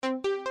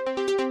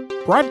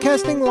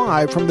Broadcasting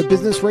live from the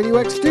Business Radio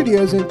X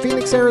studios in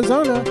Phoenix,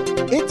 Arizona,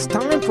 it's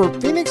time for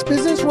Phoenix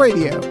Business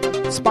Radio,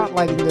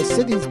 spotlighting the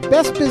city's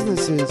best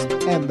businesses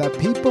and the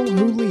people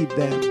who lead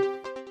them.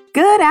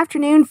 Good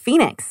afternoon,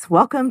 Phoenix.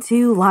 Welcome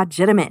to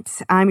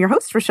Lodgitimate. I'm your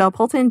host, Rochelle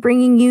Poulton,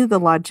 bringing you the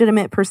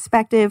legitimate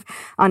perspective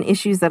on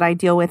issues that I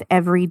deal with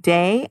every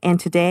day. And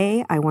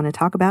today, I want to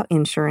talk about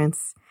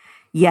insurance.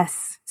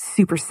 Yes,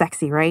 super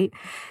sexy, right?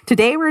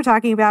 Today, we're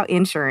talking about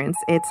insurance.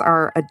 It's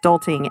our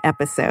adulting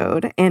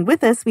episode. And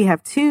with us, we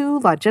have two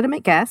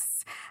legitimate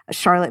guests,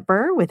 Charlotte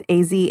Burr with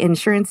AZ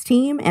Insurance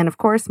Team, and of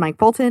course, Mike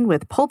Poulton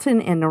with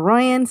Poulton and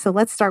Narayan. So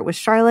let's start with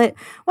Charlotte.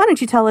 Why don't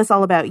you tell us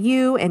all about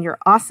you and your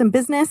awesome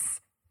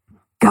business?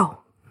 Go.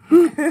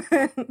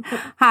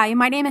 Hi,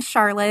 my name is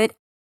Charlotte.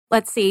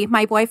 Let's see.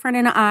 My boyfriend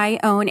and I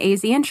own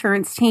AZ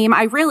Insurance Team.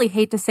 I really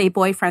hate to say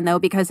boyfriend, though,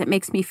 because it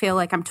makes me feel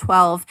like I'm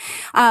 12.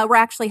 We're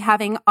actually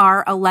having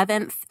our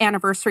 11th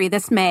anniversary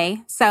this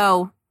May.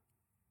 So,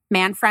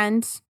 man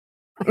friend.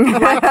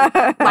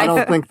 I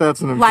don't think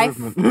that's an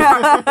improvement.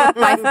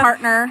 Life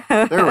partner.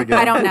 There we go.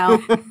 I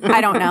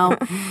don't know.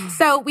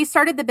 So, we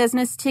started the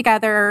business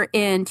together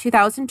in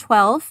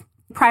 2012.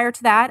 Prior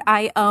to that,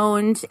 I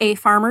owned a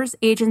farmer's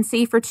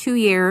agency for 2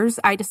 years.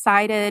 I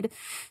decided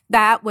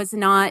that was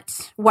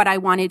not what I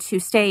wanted to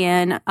stay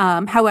in.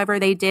 However,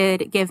 they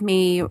did give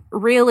me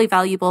really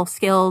valuable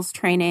skills,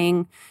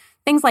 training,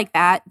 things like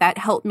that, that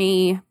helped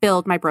me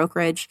build my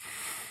brokerage.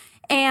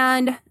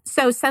 And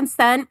so since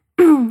then,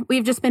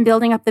 we've just been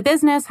building up the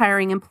business,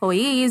 hiring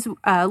employees,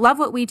 love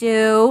what we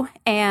do,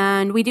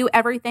 and we do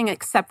everything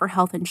except for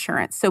health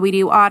insurance. So we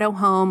do auto,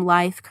 home,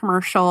 life,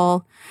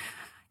 commercial,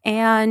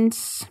 and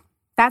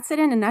that's it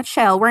in a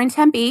nutshell. We're in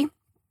Tempe,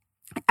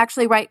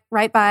 actually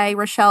right by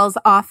Rochelle's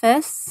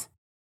office.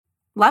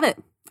 Love it.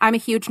 I'm a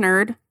huge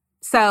nerd.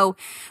 So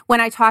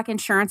when I talk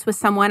insurance with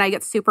someone, I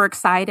get super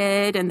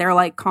excited and they're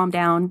like, calm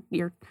down.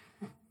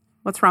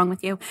 What's wrong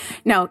with you?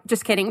 No,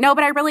 just kidding. No,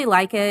 but I really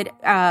like it.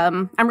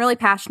 I'm really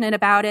passionate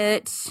about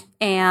it.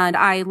 And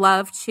I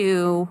love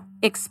to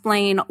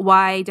explain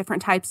why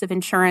different types of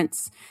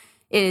insurance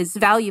is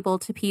valuable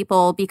to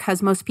people,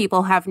 because most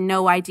people have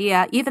no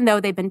idea, even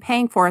though they've been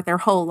paying for it their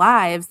whole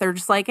lives. They're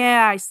just like,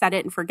 I set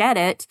it and forget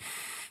it.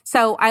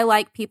 So I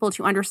like people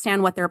to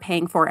understand what they're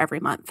paying for every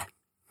month.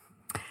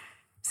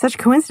 Such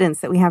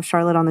coincidence that we have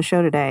Charlotte on the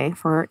show today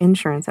for our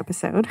insurance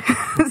episode.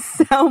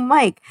 So,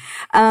 Mike,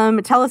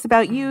 tell us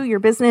about you, your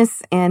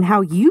business, and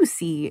how you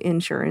see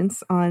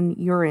insurance on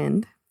your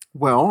end.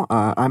 Well,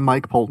 I'm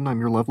Mike Poulton. I'm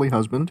your lovely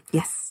husband.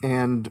 Yes.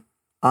 And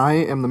I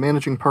am the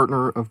managing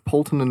partner of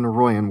Poulton and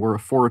Narayan. We're a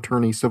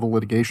 4-attorney civil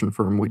litigation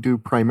firm. We do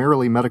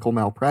primarily medical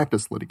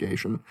malpractice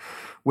litigation,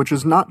 which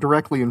is not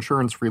directly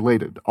insurance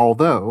related,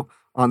 although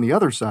on the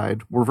other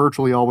side, we're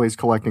virtually always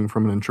collecting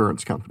from an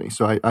insurance company.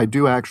 So I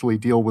do actually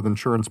deal with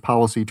insurance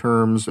policy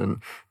terms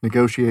and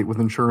negotiate with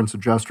insurance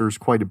adjusters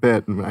quite a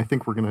bit. And I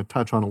think we're going to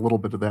touch on a little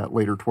bit of that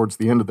later towards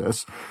the end of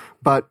this.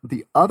 But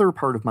the other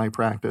part of my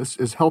practice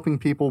is helping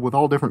people with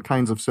all different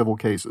kinds of civil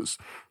cases,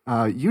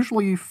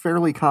 usually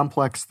fairly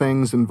complex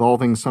things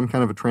involving some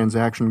kind of a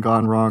transaction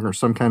gone wrong or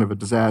some kind of a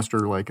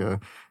disaster, like a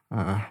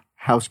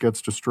house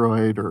gets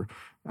destroyed or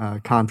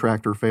a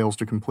contractor fails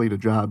to complete a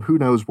job, who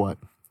knows what.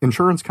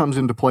 Insurance comes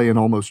into play in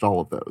almost all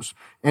of those.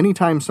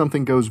 Anytime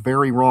something goes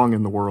very wrong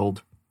in the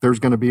world, there's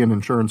going to be an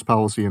insurance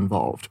policy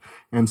involved.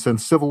 And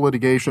since civil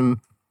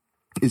litigation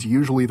is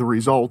usually the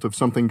result of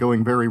something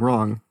going very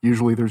wrong,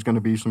 usually there's going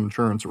to be some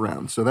insurance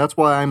around. So that's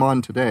why I'm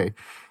on today.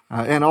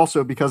 And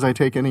also because I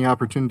take any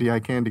opportunity I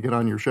can to get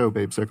on your show,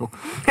 Babe Sickle.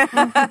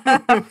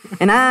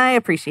 And I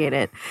appreciate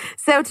it.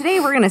 So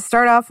today we're going to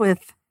start off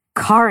with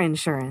car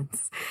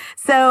insurance.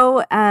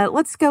 So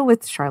let's go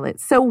with Charlotte.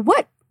 So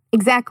what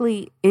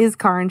exactly is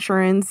car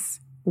insurance?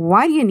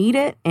 Why do you need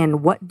it?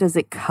 And what does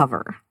it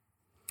cover?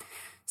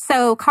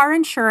 So car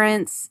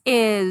insurance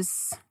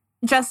is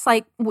just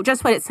what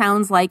it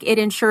sounds like. It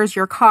insures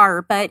your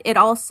car, but it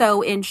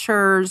also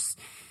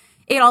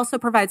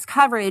provides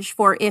coverage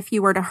for if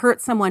you were to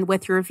hurt someone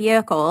with your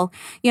vehicle.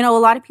 You know, a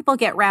lot of people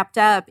get wrapped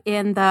up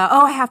in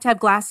I have to have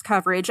glass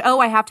coverage.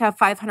 I have to have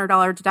 $500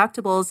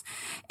 deductibles.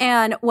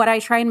 And what I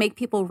try and make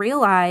people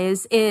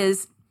realize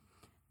is,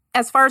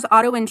 as far as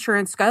auto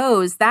insurance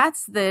goes,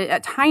 that's a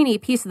tiny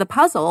piece of the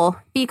puzzle,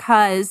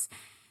 because,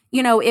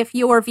 you know, if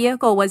your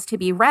vehicle was to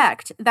be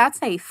wrecked,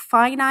 that's a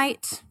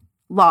finite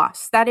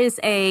loss. That is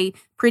a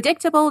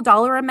predictable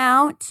dollar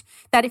amount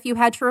that if you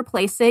had to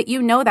replace it, you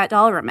know that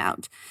dollar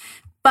amount.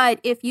 But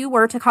if you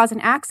were to cause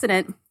an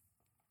accident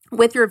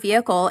with your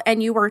vehicle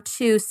and you were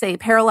to, say,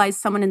 paralyze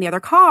someone in the other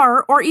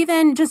car, or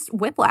even just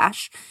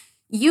whiplash,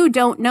 you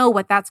don't know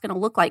what that's going to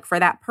look like for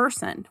that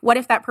person. What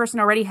if that person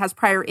already has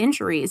prior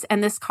injuries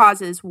and this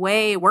causes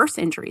way worse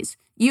injuries?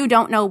 You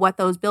don't know what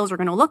those bills are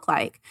going to look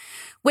like,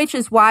 which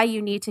is why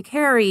you need to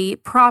carry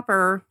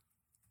proper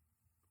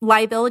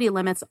liability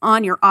limits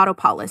on your auto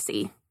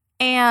policy.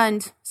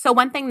 And so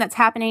one thing that's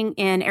happening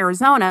in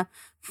Arizona,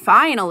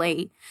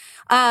 finally,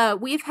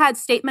 we've had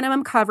state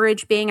minimum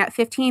coverage being at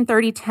 $15,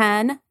 $30,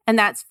 $10, and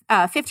that's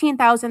 $15,000,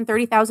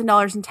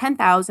 $30,000, and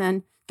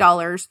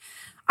 $10,000.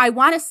 I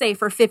want to say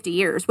for 50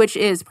 years, which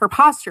is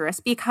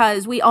preposterous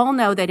because we all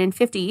know that in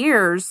 50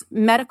 years,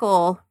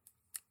 medical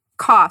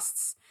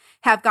costs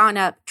have gone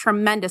up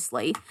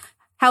tremendously.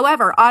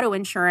 However, auto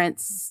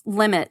insurance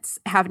limits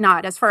have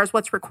not, as far as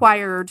what's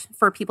required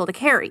for people to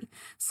carry.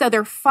 So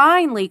they're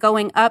finally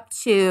going up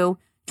to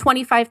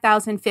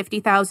 $25,000,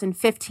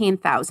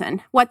 $50,000,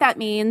 $15,000. What that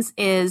means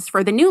is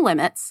for the new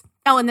limits,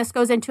 and this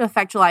goes into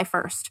effect July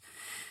 1st.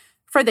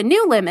 For the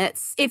new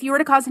limits, if you were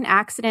to cause an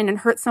accident and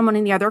hurt someone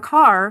in the other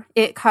car,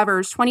 it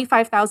covers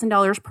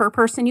 $25,000 per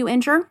person you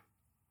injure,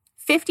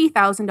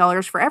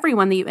 $50,000 for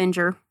everyone that you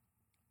injure,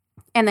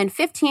 and then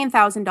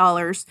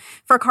 $15,000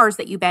 for cars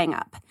that you bang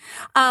up.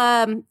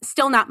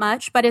 Still not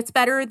much, but it's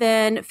better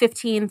than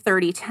 15,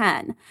 30,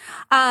 10.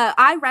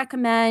 I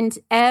recommend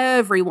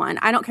everyone,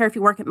 I don't care if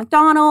you work at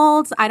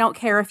McDonald's, I don't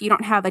care if you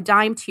don't have a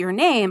dime to your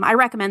name, I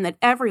recommend that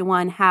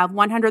everyone have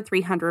 100,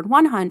 300,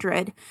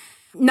 100,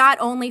 not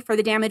only for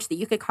the damage that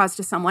you could cause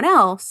to someone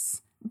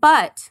else,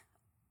 but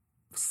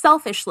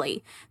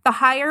selfishly, the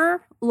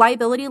higher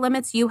liability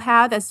limits you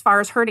have as far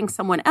as hurting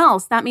someone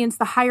else, that means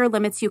the higher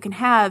limits you can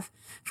have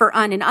for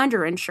un- and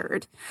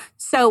underinsured.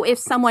 So if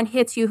someone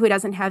hits you who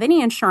doesn't have any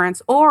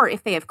insurance, or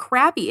if they have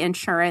crappy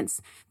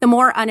insurance, the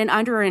more un- and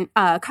under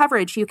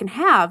coverage you can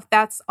have,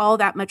 that's all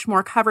that much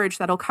more coverage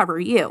that'll cover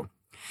you.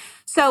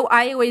 So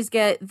I always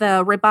get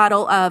the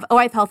rebuttal of,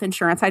 I have health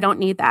insurance, I don't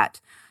need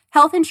that.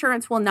 Health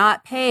insurance will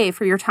not pay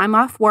for your time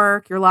off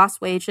work, your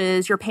lost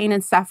wages, your pain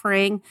and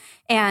suffering,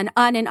 and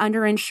un- and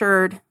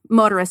underinsured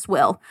motorists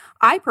will.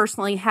 I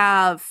personally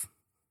have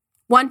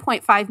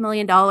 $1.5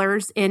 million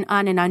in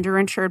un- and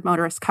underinsured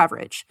motorist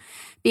coverage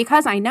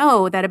because I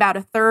know that about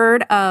a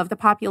third of the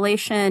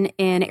population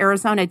in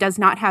Arizona does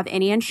not have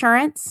any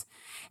insurance,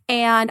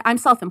 and I'm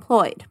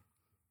self-employed.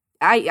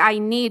 I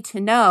need to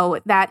know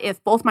that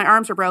if both my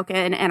arms are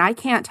broken and I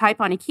can't type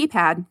on a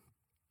keypad,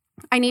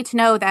 I need to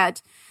know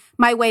that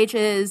my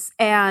wages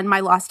and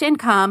my lost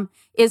income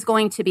is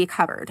going to be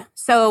covered.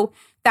 So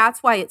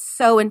that's why it's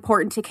so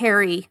important to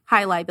carry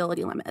high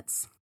liability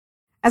limits.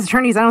 As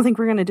attorneys, I don't think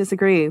we're going to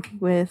disagree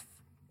with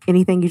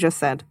anything you just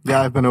said.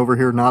 Yeah, I've been over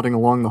here nodding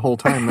along the whole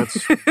time. That's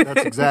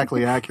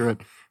exactly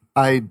accurate.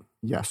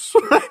 Yes.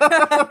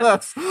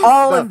 That's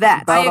all of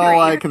that. About all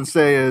I can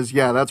say is,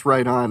 yeah, that's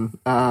right on.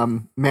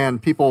 Man,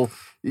 people,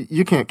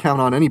 you can't count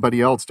on anybody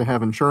else to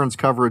have insurance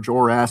coverage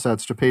or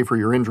assets to pay for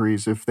your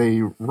injuries if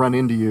they run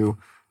into you.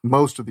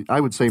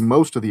 I would say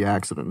most of the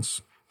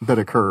accidents that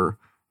occur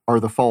are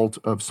the fault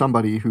of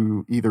somebody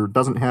who either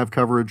doesn't have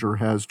coverage or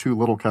has too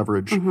little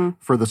coverage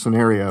for the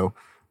scenario.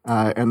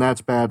 And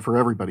that's bad for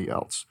everybody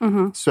else.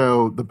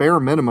 So the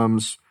bare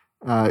minimums,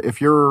 if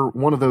you're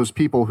one of those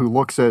people who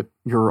looks at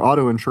your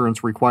auto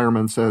insurance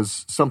requirements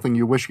as something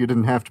you wish you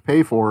didn't have to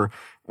pay for,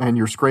 and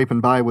you're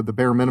scraping by with the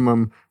bare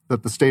minimum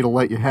that the state will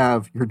let you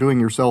have, you're doing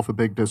yourself a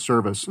big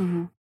disservice.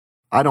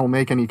 I don't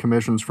make any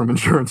commissions from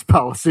insurance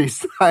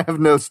policies. I have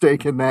no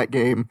stake in that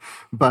game,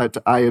 but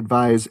I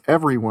advise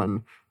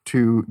everyone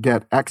to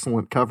get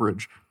excellent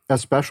coverage,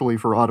 especially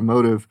for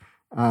automotive.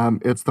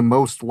 It's the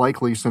most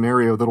likely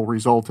scenario that'll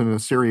result in a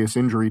serious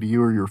injury to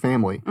you or your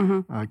family.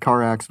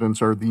 Car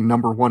accidents are the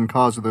number one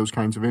cause of those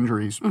kinds of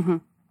injuries.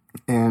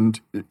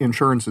 And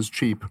insurance is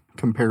cheap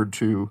compared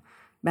to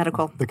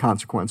medical, the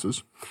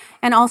consequences.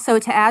 And also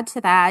to add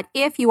to that,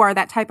 if you are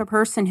that type of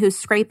person who's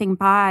scraping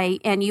by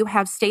and you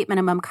have state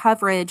minimum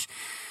coverage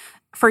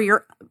for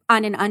your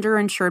un- and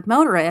underinsured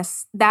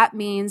motorists, that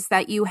means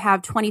that you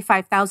have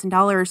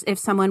 $25,000 if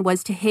someone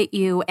was to hit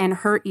you and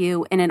hurt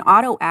you in an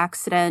auto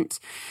accident.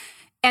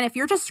 And if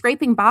you're just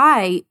scraping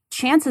by,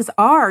 chances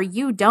are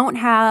you don't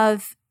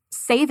have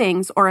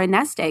savings or a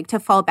nest egg to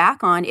fall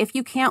back on if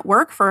you can't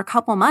work for a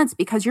couple months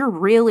because you're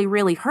really,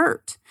 really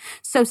hurt.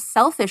 So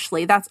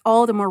selfishly, that's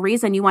all the more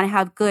reason you want to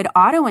have good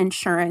auto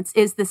insurance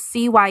is the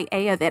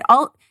CYA of it.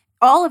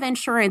 All of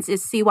insurance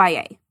is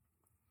CYA.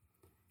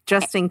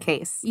 Just in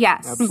case.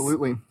 Yes.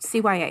 Absolutely.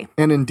 CYA.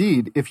 And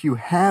indeed, if you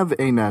have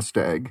a nest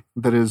egg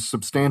that is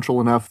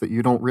substantial enough that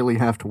you don't really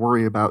have to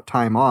worry about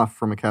time off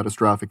from a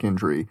catastrophic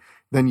injury,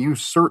 then you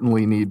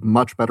certainly need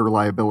much better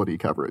liability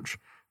coverage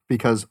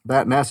because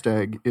that nest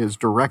egg is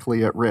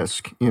directly at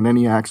risk in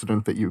any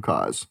accident that you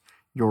cause.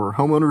 Your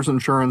homeowner's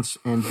insurance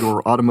and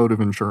your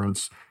automotive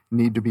insurance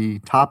need to be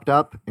topped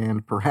up,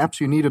 and perhaps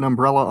you need an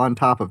umbrella on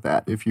top of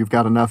that if you've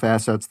got enough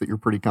assets that you're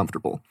pretty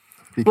comfortable.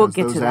 Because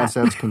those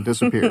assets can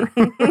disappear.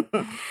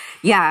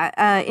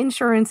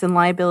 Insurance and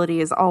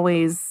liability is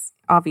always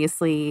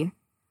obviously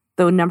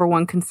the number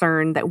one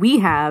concern that we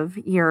have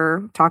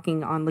here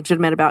talking on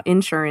Legitimate about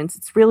insurance.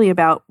 It's really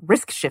about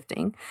risk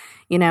shifting.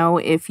 You know,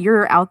 if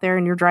you're out there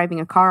and you're driving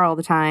a car all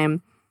the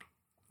time,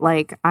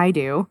 like I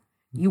do,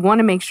 you want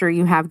to make sure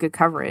you have good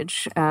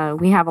coverage.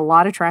 We have a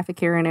lot of traffic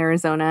here in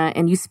Arizona,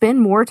 and you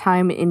spend more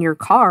time in your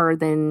car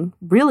than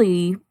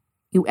really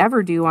you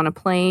ever do on a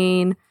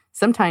plane,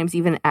 sometimes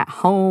even at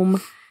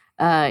home.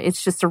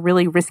 It's just a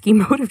really risky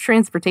mode of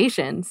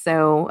transportation.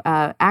 So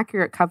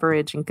accurate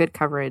coverage and good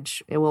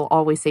coverage, it will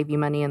always save you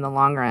money in the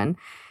long run.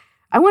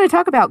 I want to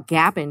talk about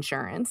gap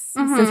insurance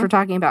since we're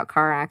talking about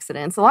car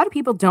accidents. A lot of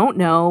people don't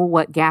know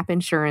what gap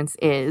insurance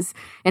is,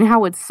 and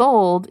how it's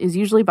sold is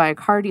usually by a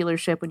car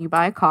dealership when you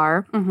buy a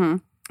car.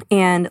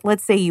 And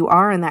let's say you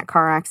are in that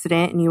car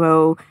accident and you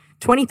owe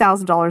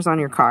 $20,000 on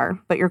your car,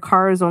 but your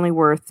car is only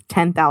worth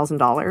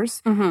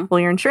 $10,000. Well,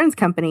 your insurance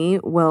company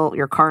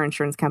your car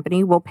insurance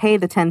company will pay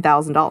the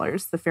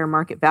 $10,000, the fair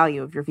market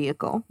value of your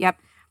vehicle. Yep.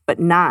 But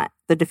not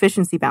the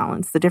deficiency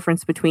balance, the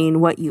difference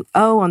between what you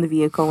owe on the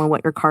vehicle and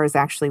what your car is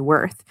actually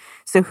worth.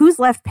 So who's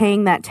left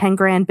paying that 10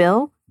 grand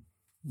bill?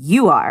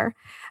 You are.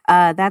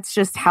 That's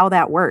just how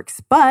that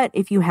works. But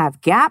if you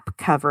have gap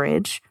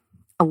coverage,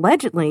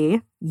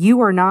 allegedly,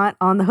 you are not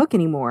on the hook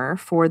anymore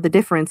for the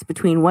difference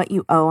between what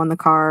you owe on the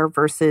car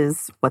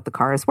versus what the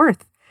car is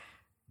worth.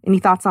 Any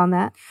thoughts on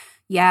that?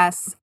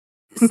 Yes.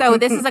 So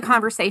this is a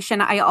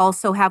conversation I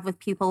also have with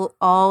people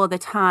all the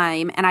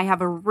time. And I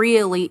have a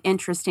really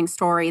interesting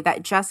story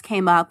that just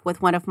came up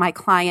with one of my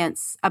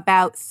clients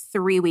about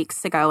 3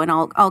 weeks ago. And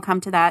I'll come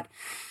to that.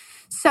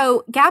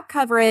 So gap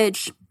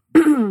coverage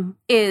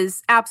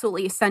is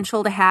absolutely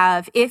essential to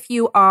have if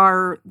you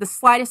are the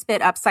slightest bit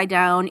upside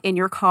down in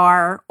your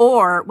car,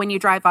 or when you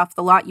drive off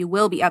the lot, you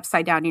will be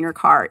upside down in your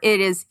car. It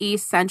is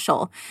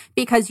essential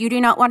because you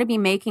do not want to be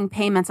making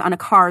payments on a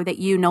car that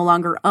you no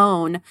longer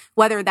own,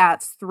 whether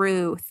that's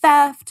through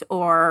theft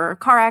or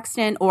car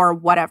accident or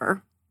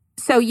whatever.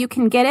 So you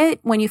can get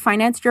it when you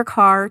financed your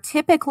car.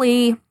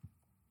 Typically,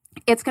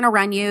 it's going to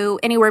run you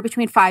anywhere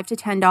between $5 to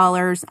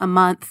 $10 a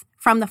month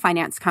from the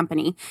finance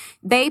company.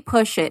 They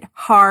push it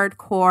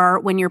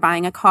hardcore when you're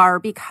buying a car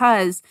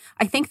because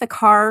I think the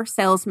car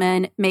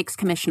salesman makes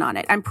commission on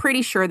it. I'm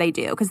pretty sure they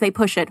do because they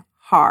push it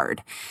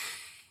hard.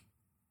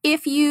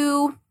 If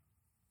you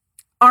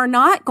are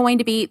not going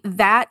to be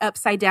that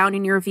upside down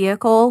in your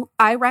vehicle,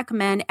 I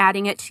recommend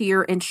adding it to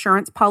your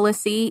insurance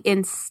policy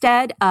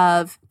instead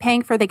of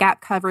paying for the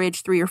gap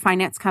coverage through your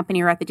finance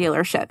company or at the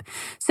dealership.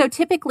 So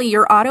typically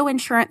your auto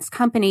insurance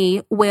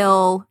company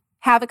will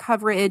have a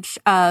coverage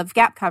of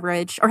gap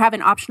coverage or have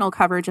an optional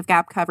coverage of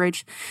gap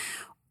coverage,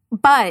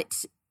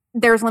 but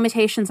there's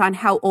limitations on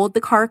how old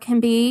the car can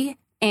be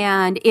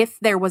and if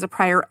there was a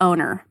prior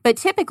owner. But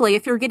typically,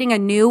 if you're getting a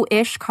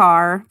new-ish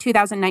car,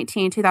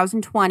 2019,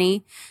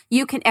 2020,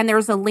 you can, and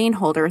there's a lien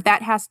holder.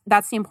 That's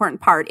the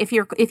important part. If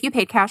you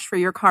paid cash for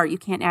your car, you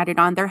can't add it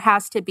on. There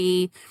has to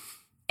be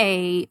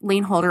a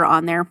lien holder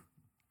on there.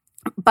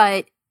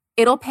 But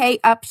it'll pay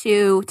up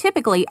to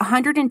typically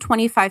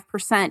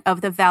 125%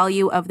 of the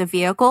value of the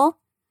vehicle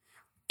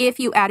if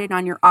you add it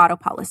on your auto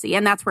policy,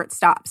 and that's where it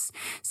stops.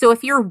 So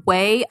if you're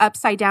way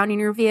upside down in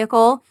your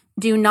vehicle,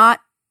 do not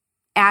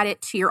add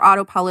it to your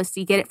auto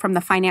policy, get it from the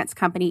finance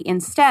company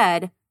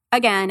instead,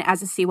 again,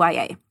 as a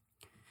CYA.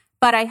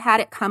 But I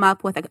had it come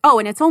up with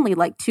and it's only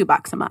like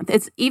 $2 a month.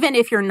 It's even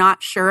if you're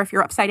not sure if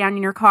you're upside down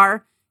in your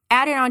car,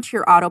 add it onto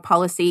your auto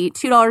policy,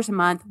 $2 a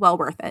month, well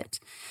worth it.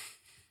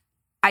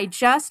 I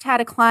just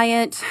had a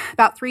client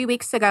about 3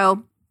 weeks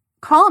ago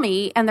call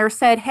me and they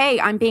said, hey,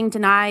 I'm being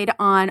denied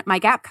on my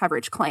gap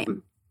coverage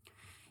claim.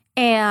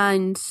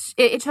 And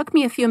it took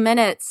me a few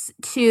minutes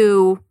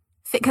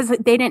because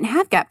they didn't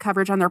have gap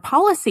coverage on their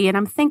policy. And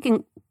I'm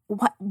thinking,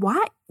 what?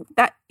 What?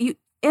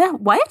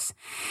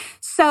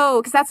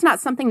 So, because that's not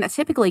something that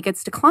typically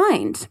gets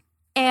declined.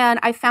 And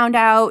I found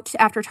out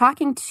after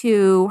talking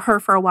to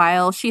her for a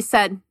while, she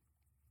said,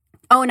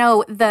 oh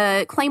no,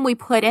 the claim we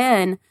put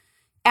in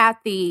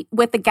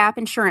with the gap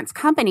insurance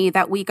company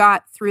that we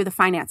got through the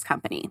finance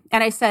company.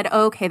 And I said,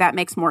 okay, that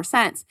makes more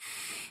sense.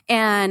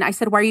 And I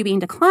said, why are you being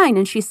declined?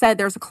 And she said,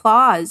 there's a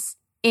clause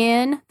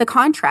in the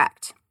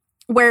contract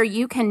where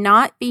you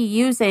cannot be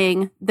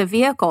using the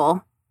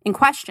vehicle in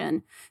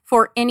question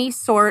for any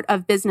sort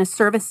of business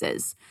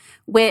services,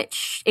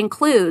 which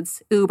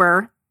includes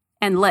Uber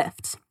and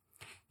Lyft.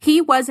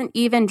 He wasn't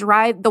even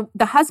the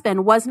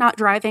husband was not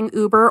driving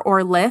Uber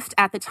or Lyft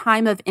at the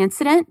time of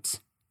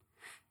incident.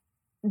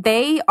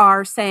 They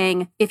are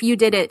saying, if you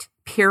did it,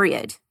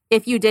 period.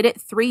 If you did it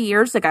 3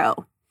 years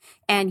ago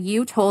and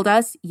you told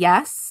us,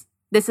 yes,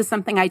 this is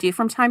something I do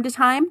from time to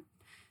time,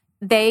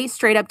 they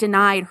straight up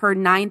denied her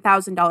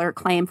 $9,000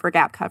 claim for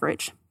gap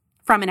coverage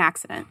from an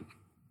accident.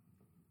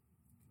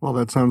 Well,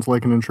 that sounds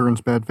like an insurance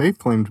bad faith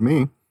claim to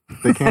me.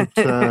 They can't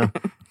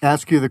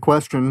ask you the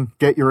question,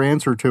 get your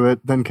answer to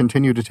it, then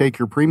continue to take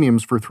your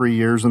premiums for 3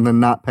 years and then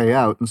not pay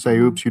out and say,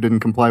 oops, you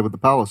didn't comply with the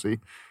policy.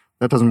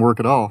 That doesn't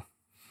work at all.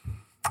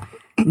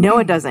 No,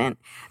 it doesn't.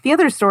 The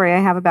other story I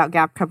have about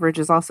gap coverage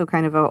is also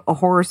kind of a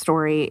horror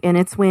story, and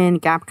it's when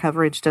gap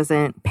coverage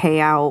doesn't pay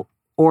out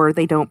or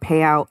they don't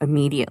pay out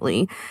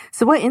immediately.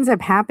 So what ends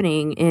up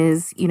happening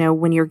is,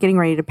 when you're getting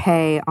ready to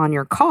pay on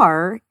your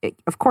car,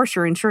 of course,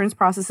 your insurance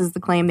processes the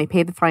claim, they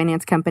pay the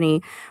finance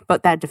company,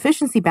 but that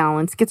deficiency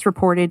balance gets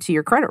reported to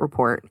your credit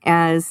report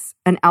as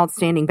an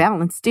outstanding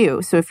balance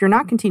due. So if you're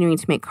not continuing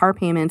to make car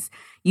payments,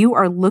 you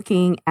are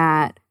looking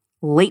at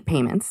late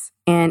payments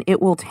and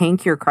it will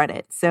tank your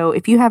credit. So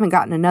if you haven't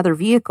gotten another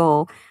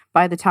vehicle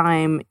by the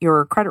time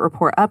your credit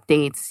report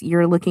updates,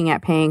 you're looking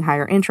at paying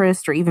higher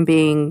interest or even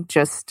being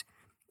just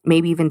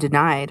maybe even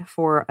denied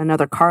for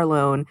another car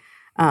loan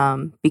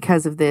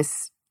because of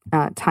this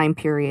time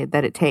period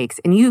that it takes.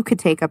 And you could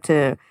take up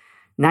to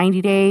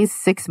 90 days,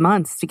 6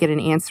 months to get an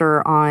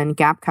answer on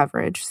gap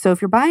coverage. So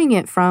if you're buying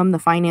it from the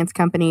finance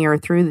company or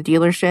through the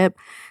dealership,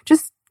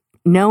 just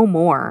know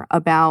more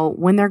about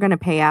when they're going to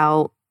pay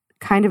out.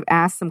 Kind of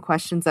ask some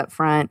questions up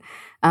front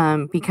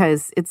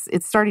because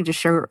it's starting to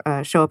show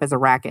up as a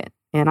racket.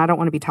 And I don't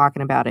want to be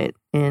talking about it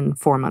in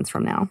 4 months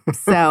from now.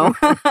 So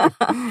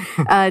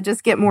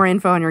just get more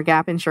info on your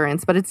gap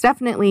insurance. But it's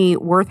definitely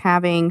worth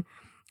having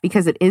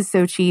because it is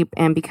so cheap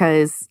and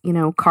because, you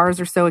know,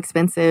 cars are so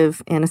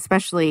expensive and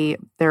especially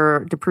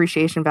their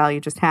depreciation value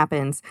just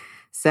happens.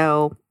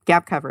 So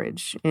gap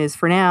coverage is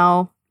for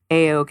now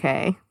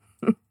A-okay.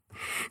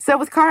 So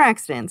with car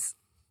accidents,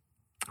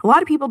 a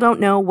lot of people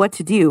don't know what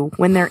to do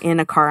when they're in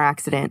a car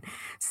accident.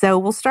 So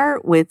we'll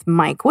start with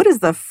Mike. What is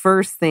the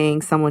first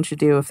thing someone should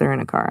do if they're in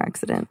a car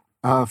accident?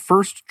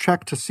 First,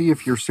 check to see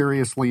if you're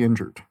seriously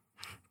injured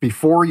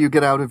before you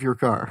get out of your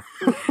car.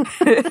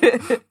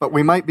 But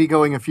we might be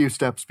going a few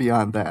steps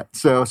beyond that.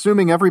 So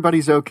assuming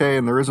everybody's okay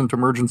and there isn't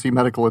emergency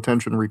medical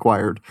attention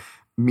required,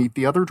 meet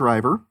the other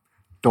driver.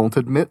 Don't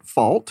admit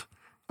fault.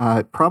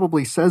 It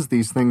probably says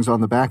these things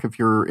on the back of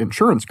your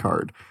insurance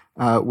card,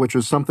 which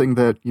is something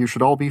that you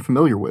should all be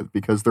familiar with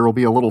because there will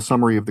be a little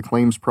summary of the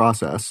claims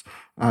process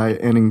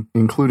and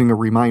including a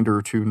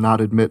reminder to not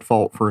admit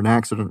fault for an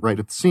accident right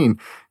at the scene.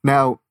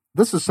 Now,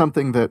 this is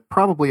something that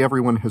probably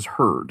everyone has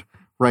heard,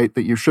 right?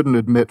 That you shouldn't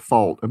admit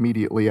fault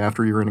immediately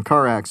after you're in a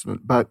car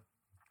accident. But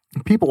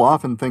people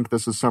often think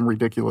this is some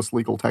ridiculous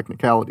legal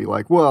technicality,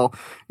 like, well,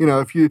 you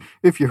know, if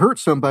you hurt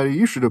somebody,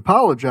 you should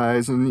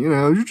apologize and, you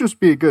know, you just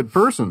be a good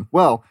person.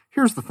 Well,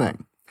 here's the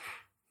thing.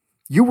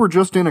 You were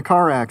just in a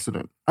car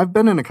accident. I've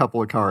been in a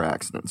couple of car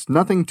accidents,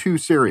 nothing too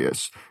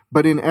serious,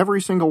 but in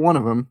every single one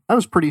of them, I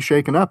was pretty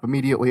shaken up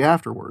immediately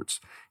afterwards.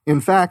 In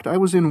fact, I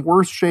was in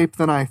worse shape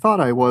than I thought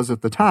I was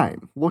at the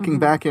time. Looking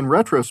back in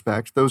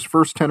retrospect, those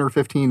first 10 or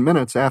 15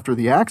 minutes after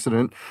the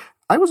accident,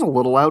 I was a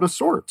little out of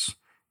sorts.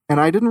 And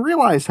I didn't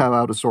realize how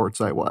out of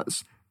sorts I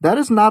was. That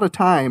is not a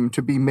time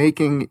to be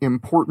making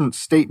important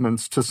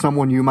statements to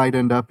someone you might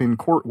end up in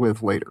court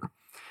with later.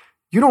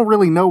 You don't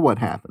really know what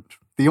happened.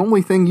 The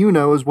only thing you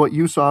know is what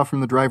you saw from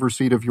the driver's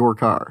seat of your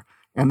car.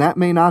 And that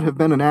may not have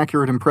been an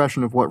accurate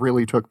impression of what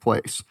really took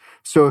place.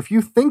 So if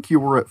you think you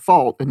were at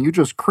fault and you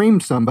just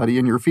creamed somebody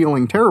and you're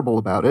feeling terrible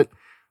about it,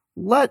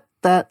 let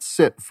that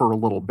sit for a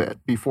little bit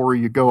before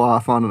you go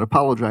off on an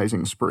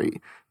apologizing spree.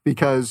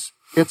 Because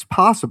it's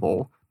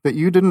possible that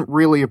you didn't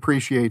really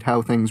appreciate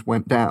how things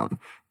went down.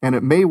 And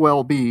it may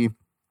well be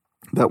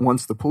that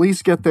once the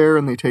police get there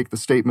and they take the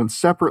statements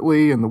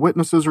separately and the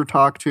witnesses are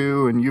talked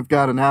to and you've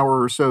got an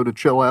hour or so to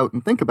chill out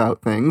and think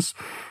about things,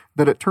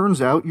 that it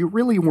turns out you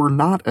really were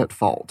not at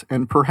fault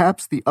and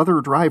perhaps the other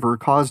driver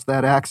caused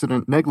that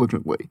accident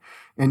negligently.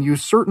 And you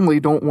certainly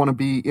don't want to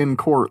be in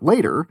court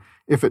later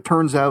if it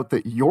turns out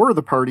that you're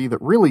the party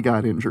that really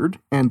got injured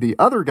and the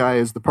other guy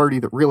is the party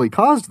that really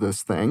caused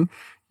this thing.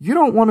 You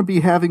don't want to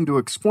be having to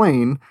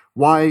explain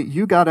why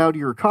you got out of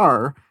your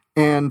car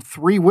and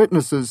 3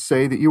 witnesses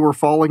say that you were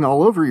falling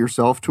all over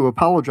yourself to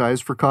apologize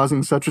for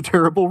causing such a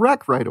terrible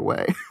wreck right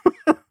away.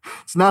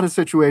 It's not a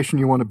situation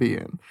you want to be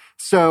in.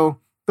 So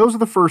those are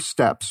the first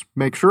steps.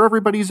 Make sure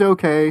everybody's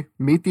okay.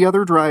 Meet the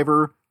other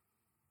driver.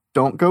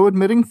 Don't go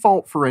admitting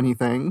fault for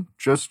anything.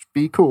 Just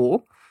be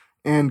cool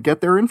and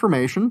get their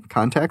information.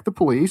 Contact the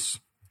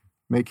police.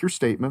 Make your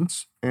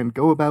statements and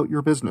go about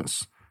your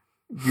business.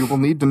 You will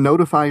need to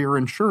notify your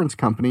insurance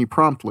company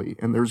promptly,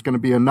 and there's going to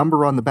be a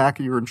number on the back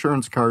of your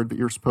insurance card that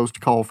you're supposed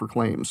to call for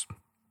claims.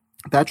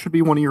 That should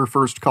be one of your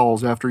first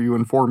calls after you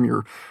inform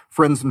your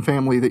friends and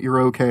family that you're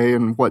okay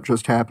and what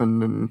just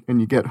happened,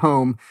 and you get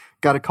home.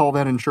 Got to call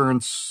that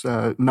insurance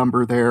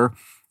number there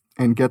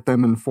and get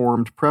them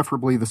informed,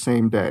 preferably the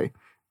same day,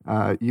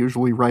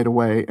 usually right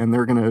away, and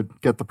they're going to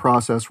get the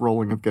process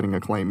rolling of getting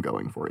a claim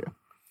going for you.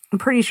 I'm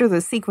pretty sure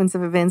the sequence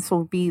of events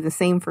will be the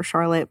same for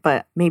Charlotte,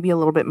 but maybe a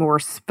little bit more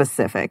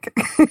specific.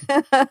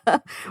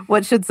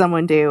 What should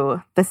someone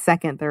do the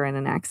second they're in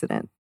an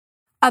accident?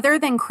 Other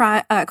than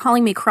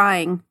calling me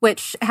crying,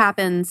 which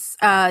happens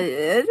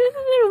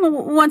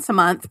once a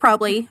month,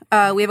 probably.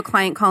 We have a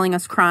client calling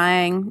us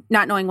crying,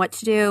 not knowing what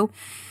to do.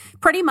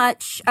 Pretty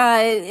much,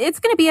 it's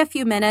going to be a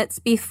few minutes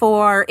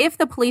before, if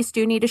the police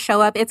do need to show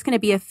up, it's going to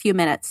be a few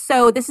minutes.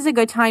 So this is a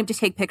good time to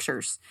take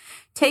pictures.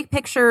 Take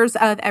pictures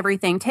of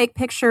everything. Take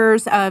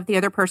pictures of the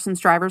other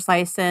person's driver's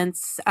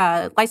license,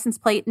 license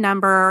plate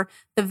number,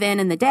 the VIN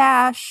and the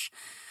dash,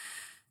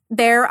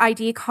 their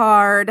ID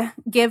card.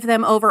 Give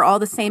them over all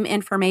the same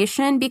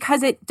information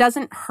because it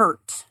doesn't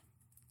hurt.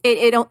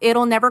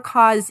 It'll never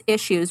cause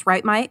issues,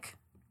 right, Mike?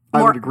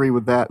 I would agree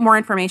with that. More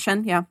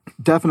information, yeah.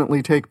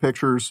 Definitely take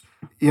pictures.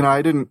 You know,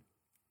 I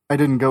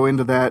didn't go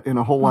into that in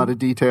a whole lot of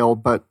detail,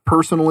 but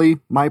personally,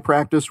 my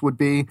practice would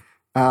be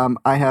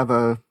I have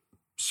a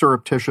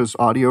surreptitious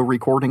audio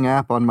recording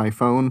app on my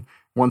phone,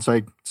 Once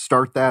I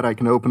start that, I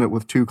can open it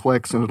with 2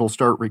 clicks and it'll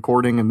start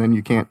recording, and then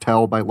you can't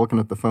tell by looking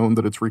at the phone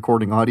that it's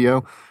recording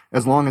audio.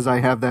 As long as I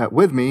have that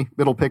with me,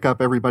 it'll pick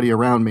up everybody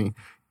around me.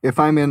 If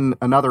I'm in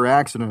another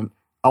accident,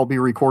 I'll be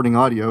recording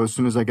audio as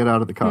soon as I get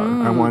out of the car.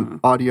 I want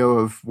audio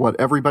of what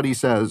everybody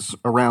says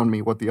around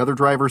me, what the other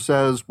driver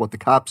says, what the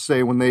cops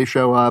say when they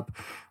show up.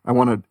 I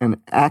want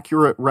an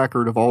accurate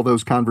record of all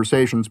those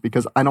conversations,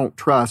 because I don't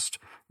trust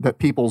that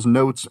people's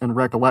notes and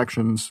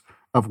recollections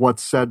of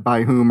what's said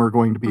by whom are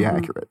going to be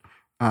accurate.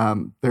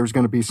 There's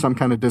going to be some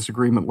kind of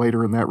disagreement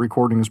later, and that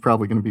recording is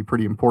probably going to be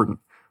pretty important.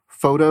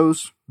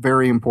 Photos,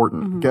 very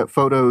important. Get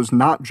photos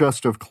not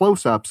just of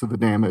close-ups of the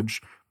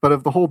damage, but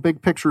of the whole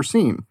big picture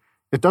scene.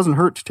 It doesn't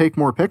hurt to take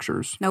more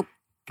pictures. Nope.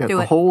 Get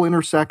the whole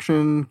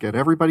intersection, get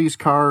everybody's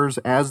cars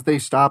as they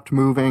stopped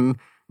moving,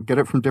 get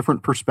it from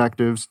different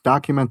perspectives,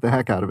 document the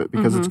heck out of it,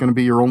 because it's going to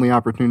be your only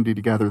opportunity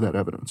to gather that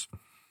evidence.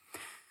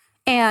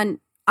 And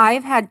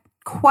I've had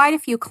quite a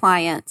few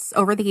clients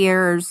over the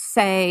years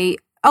say,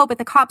 oh, but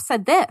the cop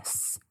said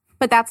this,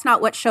 but that's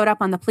not what showed up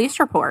on the police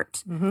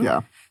report.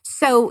 Yeah.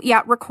 So,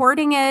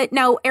 recording it.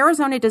 Now,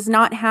 Arizona does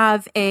not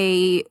have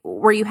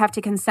where you have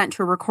to consent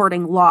to a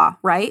recording law,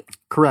 right?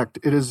 Correct.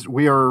 It is.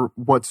 We are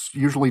what's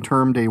usually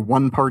termed a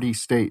one-party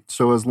state.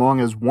 So as long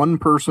as one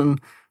person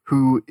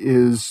who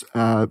is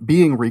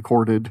being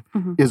recorded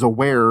is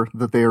aware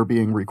that they are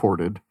being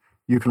recorded,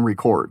 you can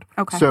record.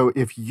 Okay. So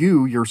if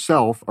you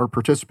yourself are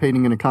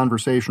participating in a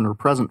conversation or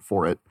present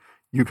for it,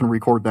 you can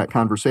record that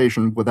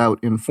conversation without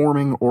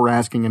informing or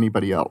asking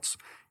anybody else.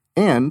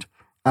 And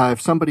if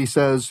somebody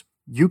says,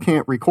 you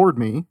can't record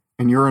me,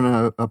 and you're in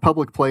a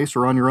public place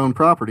or on your own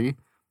property,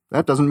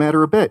 that doesn't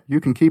matter a bit.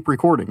 You can keep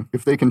recording.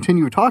 If they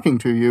continue talking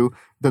to you,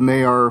 then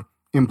they are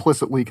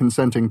implicitly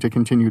consenting to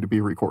continue to be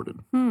recorded.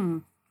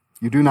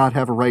 You do not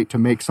have a right to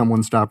make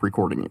someone stop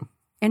recording you.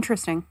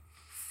 Interesting.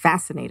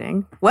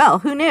 Fascinating. Well,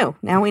 who knew?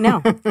 Now we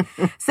know.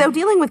 So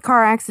dealing with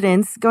car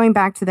accidents, going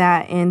back to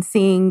that and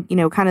seeing,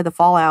 kind of the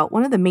fallout,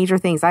 one of the major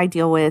things I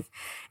deal with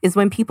is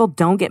when people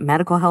don't get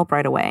medical help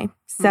right away.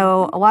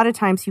 So a lot of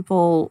times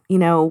people,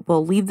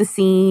 will leave the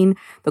scene,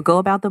 they'll go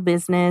about the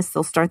business,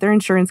 they'll start their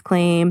insurance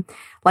claim.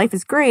 Life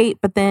is great,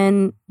 but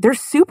then they're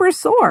super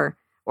sore.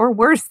 Or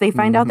worse, they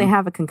find out they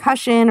have a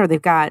concussion or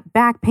they've got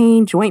back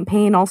pain, joint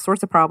pain, all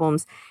sorts of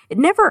problems. It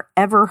never,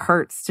 ever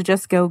hurts to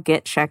just go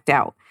get checked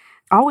out.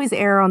 Always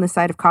err on the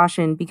side of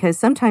caution, because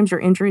sometimes your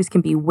injuries can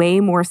be way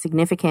more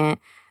significant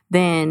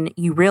than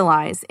you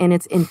realize. And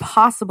it's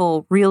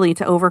impossible really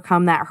to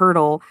overcome that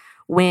hurdle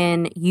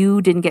when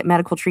you didn't get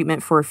medical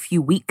treatment for a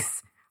few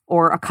weeks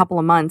or a couple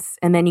of months,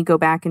 and then you go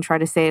back and try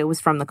to say it was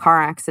from the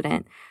car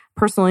accident.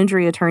 Personal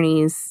injury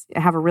attorneys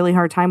have a really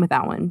hard time with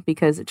that one,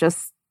 because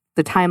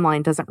the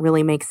timeline doesn't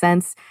really make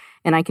sense.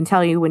 And I can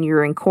tell you, when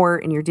you're in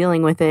court and you're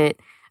dealing with it,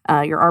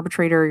 your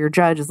arbitrator or your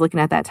judge is looking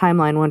at that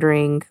timeline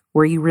wondering,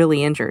 were you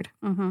really injured?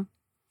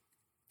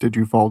 Did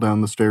you fall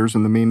down the stairs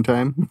in the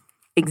meantime?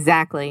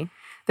 Exactly.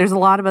 There's a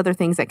lot of other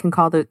things that can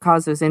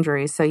cause those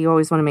injuries. So you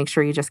always want to make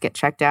sure you just get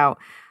checked out.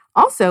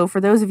 Also, for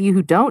those of you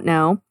who don't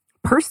know,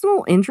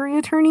 personal injury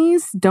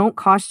attorneys don't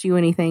cost you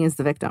anything as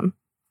the victim.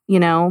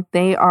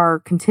 They are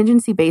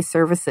contingency-based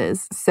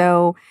services.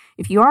 So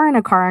if you are in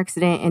a car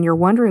accident and you're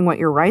wondering what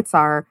your rights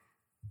are,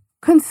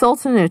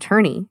 consult an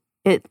attorney.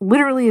 It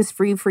literally is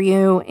free for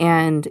you,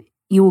 and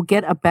you will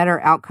get a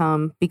better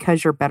outcome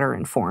because you're better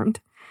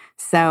informed.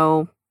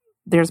 So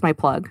there's my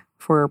plug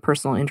for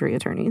personal injury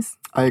attorneys.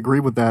 I agree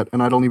with that,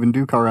 and I don't even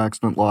do car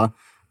accident law.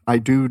 I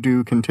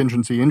do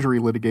contingency injury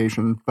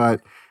litigation,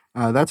 but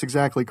that's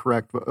exactly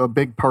correct. A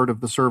big part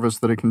of the service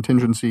that a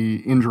contingency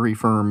injury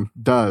firm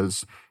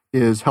does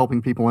is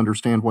helping people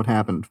understand what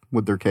happened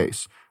with their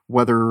case.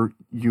 Whether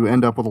you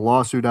end up with a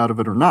lawsuit out of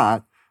it or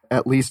not,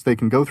 at least they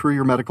can go through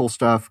your medical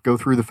stuff, go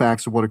through the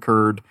facts of what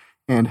occurred,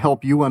 and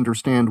help you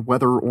understand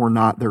whether or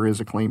not there is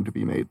a claim to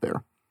be made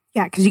there.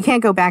 Yeah, because you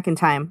can't go back in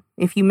time.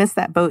 If you miss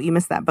that boat, you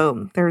miss that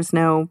boat. There's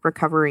no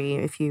recovery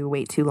if you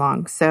wait too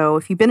long. So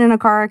if you've been in a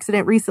car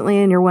accident recently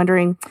and you're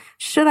wondering,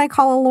 should I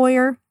call a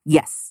lawyer?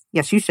 Yes,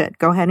 you should.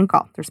 Go ahead and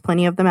call. There's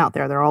plenty of them out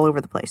there. They're all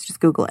over the place.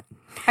 Just Google it.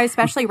 I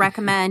especially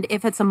recommend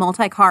if it's a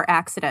multi-car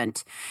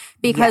accident,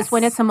 because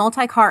when it's a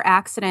multi-car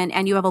accident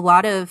and you have a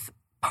lot of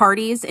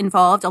parties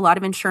involved, a lot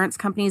of insurance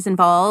companies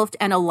involved,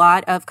 and a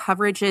lot of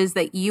coverages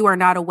that you are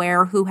not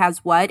aware who has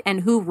what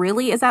and who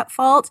really is at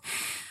fault,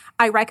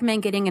 I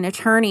recommend getting an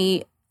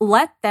attorney.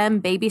 Let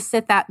them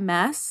babysit that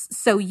mess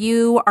so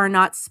you are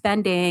not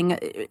spending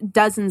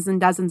dozens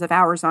and dozens of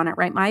hours on it.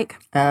 Right, Mike?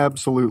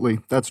 Absolutely.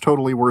 That's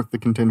totally worth the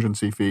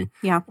contingency fee.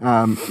 Yeah.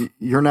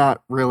 You're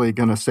not really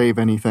going to save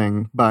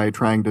anything by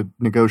trying to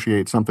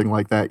negotiate something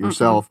like that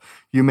yourself.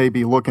 You may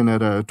be looking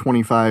at a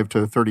 25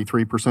 to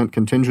 33%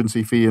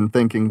 contingency fee and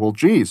thinking, well,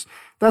 geez,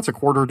 that's a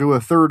quarter to a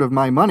third of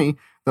my money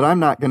that I'm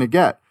not going to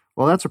get.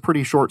 Well, that's a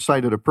pretty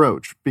short-sighted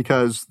approach,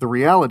 because the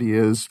reality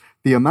is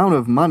the amount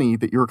of money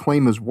that your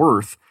claim is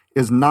worth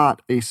is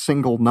not a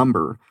single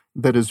number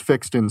that is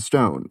fixed in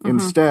stone.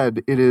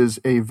 Instead, it is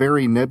a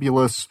very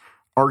nebulous,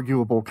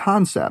 arguable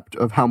concept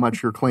of how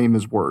much your claim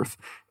is worth.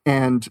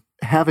 And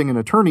having an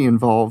attorney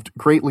involved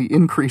greatly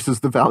increases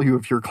the value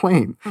of your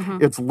claim. Mm-hmm.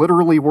 It's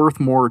literally worth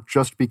more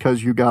just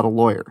because you got a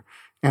lawyer.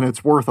 And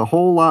it's worth a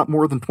whole lot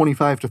more than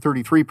 25 to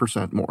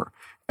 33% more.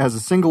 As a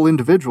single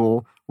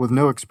individual with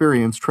no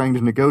experience trying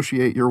to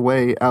negotiate your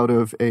way out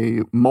of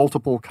a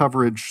multiple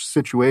coverage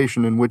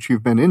situation in which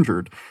you've been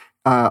injured,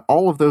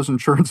 all of those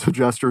insurance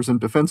adjusters and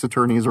defense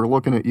attorneys are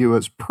looking at you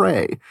as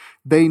prey.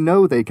 They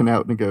know they can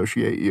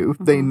out-negotiate you.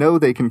 Mm-hmm. They know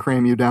they can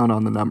cram you down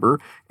on the number,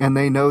 and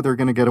they know they're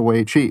going to get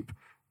away cheap.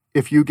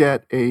 If you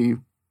get a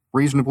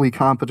reasonably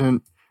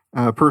competent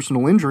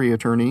personal injury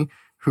attorney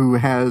who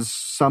has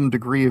some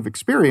degree of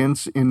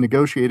experience in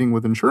negotiating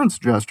with insurance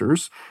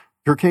adjusters,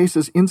 your case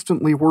is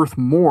instantly worth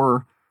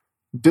more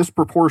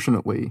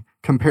disproportionately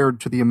compared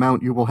to the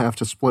amount you will have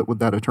to split with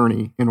that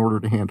attorney in order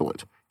to handle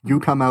it. You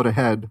come out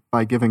ahead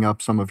by giving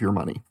up some of your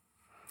money.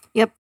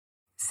 Yep.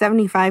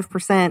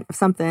 75% of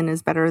something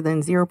is better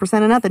than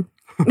 0% of nothing.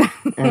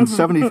 And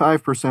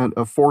 75%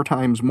 of 4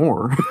 times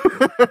more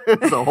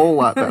is a whole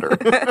lot better.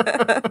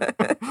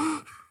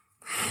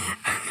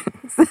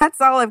 So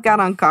that's all I've got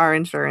on car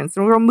insurance.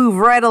 And we'll move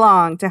right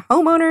along to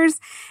homeowners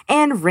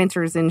and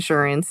renters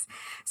insurance.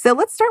 So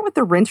let's start with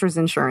the renters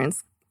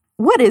insurance.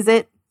 What is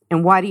it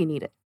and why do you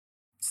need it?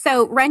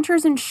 So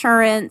renters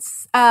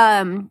insurance,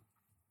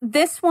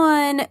 this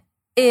one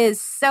is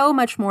so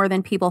much more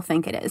than people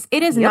think it is.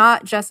 It is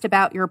not just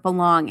about your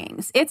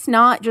belongings. It's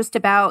not just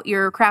about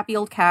your crappy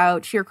old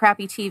couch, your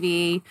crappy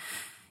TV,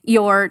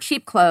 your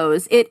cheap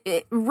clothes.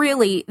 It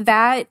really,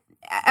 that,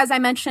 as I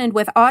mentioned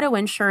with auto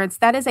insurance,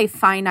 that is a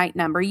finite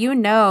number. You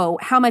know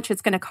how much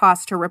it's going to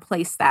cost to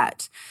replace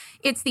that.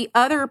 It's the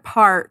other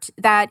part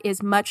that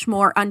is much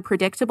more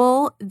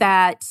unpredictable,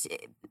 that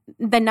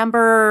the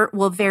number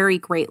will vary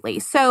greatly.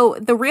 So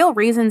the real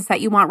reasons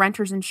that you want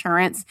renters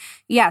insurance,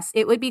 yes,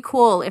 it would be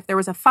cool if there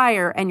was a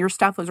fire and your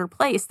stuff was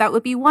replaced. That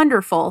would be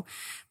wonderful.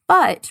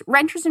 But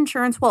renters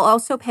insurance will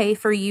also pay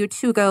for you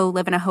to go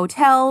live in a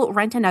hotel,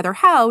 rent another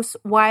house,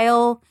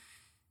 while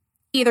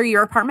either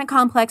your apartment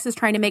complex is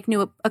trying to make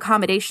new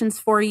accommodations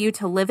for you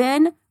to live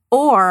in,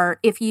 or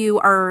if you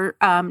are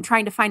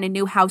trying to find a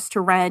new house to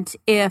rent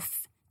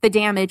if the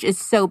damage is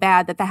so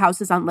bad that the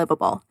house is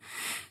unlivable.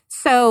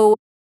 So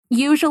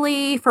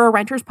usually for a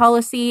renter's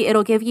policy,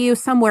 it'll give you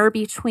somewhere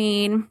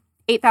between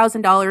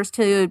 $8,000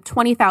 to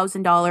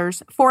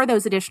 $20,000 for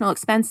those additional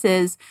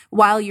expenses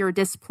while you're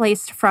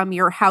displaced from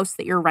your house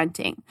that you're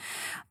renting.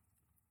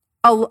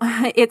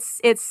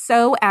 It's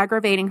so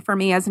aggravating for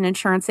me as an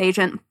insurance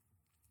agent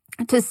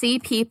to see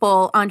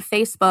people on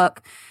Facebook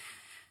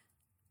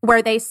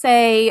where they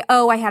say,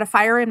 oh, I had a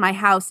fire in my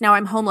house. Now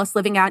I'm homeless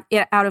living out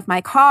of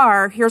my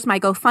car. Here's my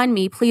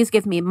GoFundMe. Please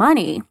give me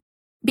money.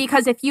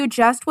 Because if you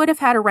just would have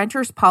had a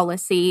renter's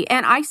policy,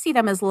 and I see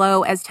them as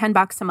low as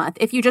 $10 a month,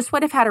 if you just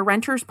would have had a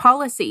renter's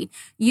policy,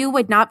 you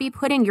would not be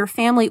putting your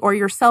family or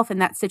yourself in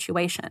that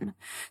situation.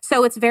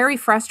 So it's very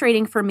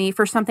frustrating for me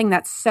for something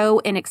that's so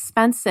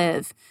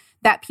inexpensive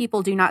that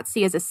people do not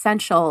see as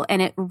essential.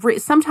 And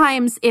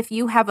sometimes if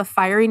you have a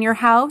fire in your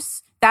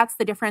house, that's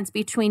the difference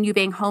between you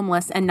being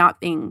homeless and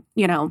not being,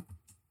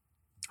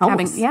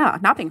 Homeless.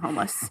 not being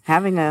homeless.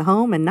 Having a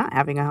home and not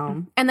having a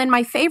home. And then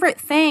my favorite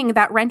thing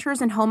that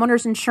renters and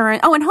homeowners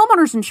insurance, and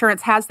homeowners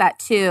insurance has that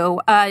too,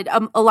 a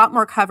lot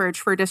more coverage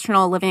for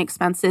additional living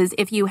expenses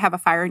if you have a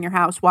fire in your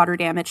house, water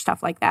damage,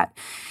 stuff like that.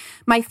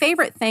 My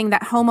favorite thing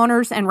that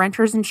homeowners and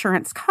renters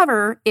insurance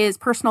cover is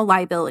personal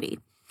liability.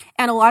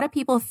 And a lot of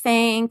people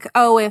think,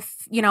 oh,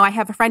 if, I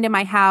have a friend in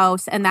my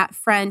house and that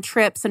friend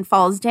trips and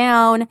falls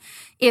down,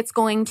 it's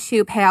going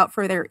to pay out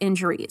for their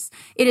injuries.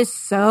 It is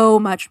so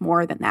much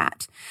more than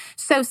that.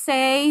 So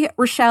say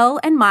Rochelle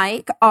and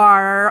Mike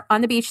are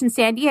on the beach in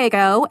San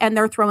Diego and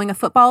they're throwing a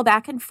football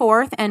back and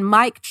forth and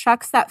Mike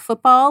chucks that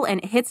football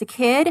and it hits a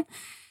kid.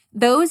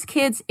 That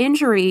kid's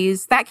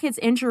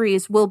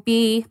injuries will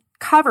be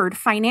covered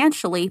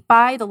financially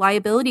by the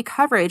liability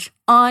coverage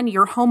on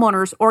your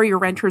homeowners or your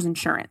renter's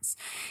insurance.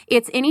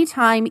 It's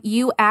anytime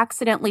you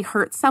accidentally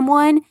hurt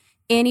someone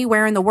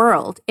anywhere in the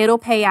world, it'll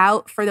pay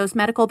out for those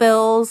medical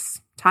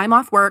bills, time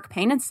off work,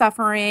 pain and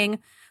suffering,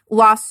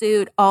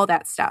 lawsuit, all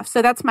that stuff.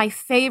 So that's my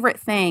favorite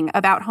thing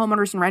about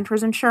homeowners and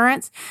renters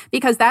insurance,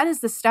 because that is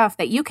the stuff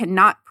that you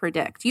cannot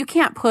predict. You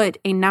can't put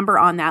a number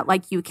on that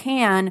like you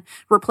can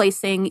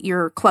replacing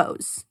your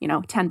clothes,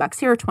 $10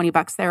 here,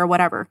 $20 there,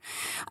 whatever.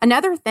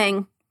 Another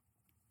thing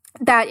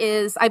that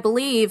is, I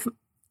believe,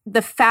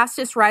 the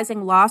fastest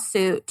rising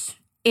lawsuit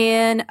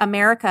in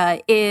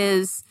America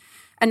is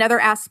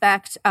another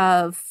aspect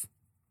of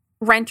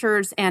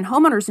renters and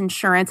homeowners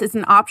insurance is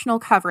an optional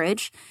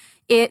coverage.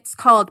 It's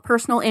called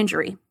personal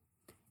injury,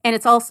 and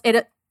it's also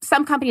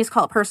some companies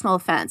call it personal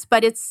offense,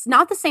 but it's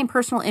not the same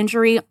personal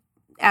injury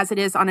as it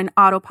is on an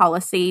auto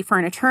policy for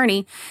an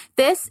attorney.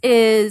 This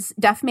is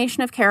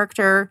defamation of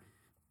character,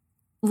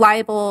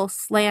 libel,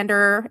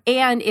 slander,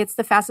 and it's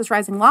the fastest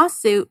rising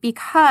lawsuit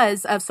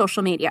because of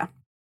social media.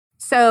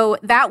 So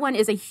that one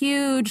is a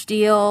huge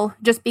deal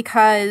just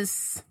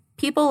because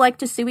people like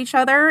to sue each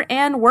other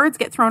and words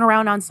get thrown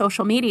around on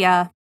social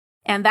media.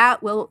 And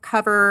that will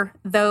cover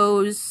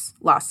those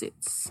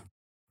lawsuits.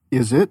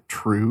 Is it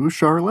true,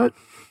 Charlotte,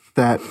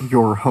 that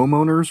your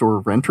homeowners or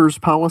renters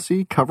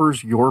policy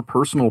covers your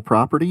personal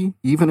property,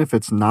 even if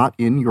it's not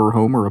in your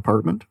home or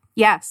apartment?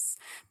 Yes,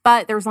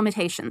 but there's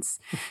limitations.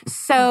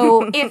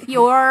 So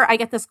I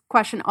get this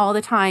question all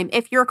the time.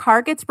 If your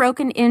car gets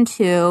broken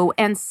into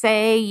and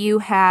say you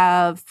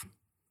have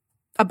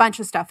a bunch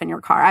of stuff in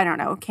your car, I don't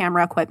know,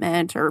 camera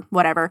equipment or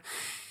whatever.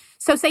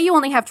 So say you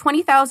only have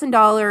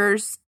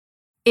 $20,000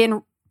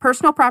 in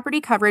personal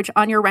property coverage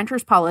on your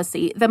renter's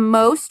policy. The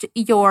most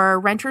your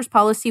renter's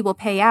policy will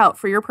pay out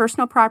for your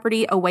personal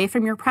property away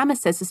from your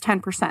premises is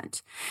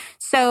 10%.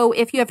 So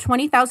if you have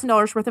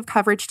 $20,000 worth of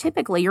coverage,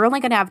 typically you're only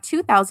going to have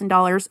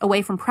 $2,000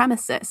 away from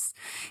premises.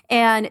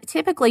 And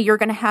typically you're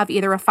going to have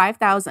either a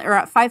 $5,000 or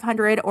a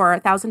 $500 or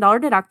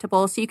 $1,000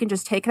 deductible. So you can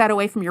just take that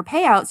away from your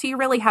payout. So you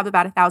really have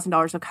about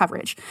 $1,000 of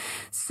coverage.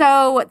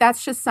 So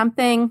that's just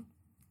something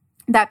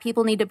that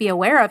people need to be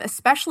aware of,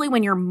 especially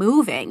when you're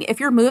moving. If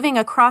you're moving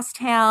across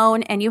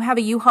town and you have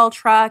a U-Haul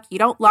truck, you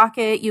don't lock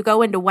it, you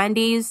go into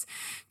Wendy's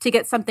to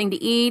get something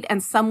to eat,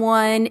 and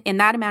someone in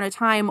that amount of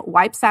time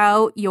wipes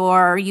out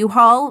your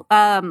U-Haul,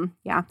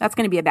 that's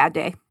going to be a bad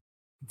day.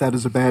 That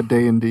is a bad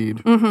day indeed.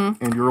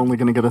 Mm-hmm. And you're only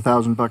going to get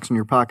 $1,000 in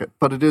your pocket,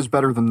 but it is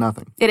better than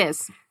nothing. It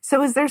is.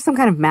 So is there some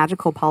kind of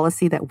magical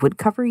policy that would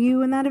cover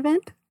you in that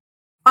event?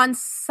 On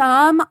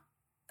some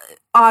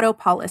auto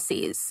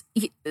policies,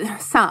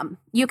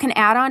 you can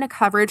add on a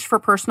coverage for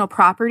personal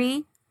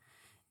property,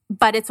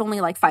 but it's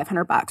only like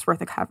 $500 worth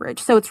of coverage.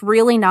 So it's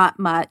really not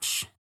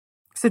much.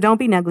 So don't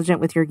be negligent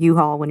with your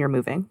U-Haul when you're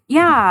moving.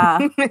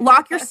 Yeah.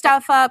 Lock your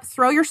stuff up,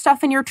 throw your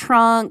stuff in your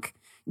trunk.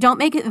 Don't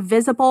make it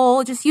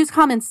visible. Just use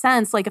common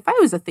sense. Like if I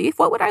was a thief,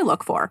 what would I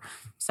look for?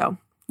 So,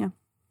 yeah.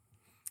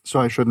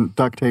 So I shouldn't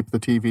duct tape the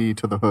TV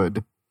to the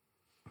hood.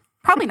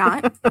 Probably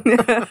not.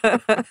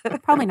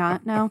 Probably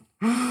not, no.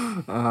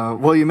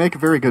 Well, you make a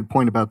very good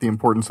point about the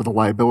importance of the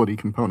liability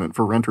component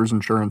for renters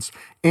insurance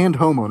and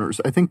homeowners.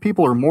 I think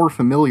people are more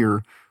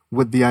familiar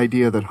with the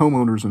idea that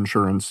homeowners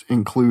insurance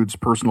includes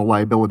personal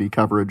liability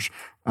coverage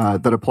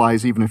that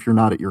applies even if you're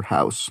not at your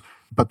house.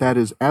 But that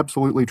is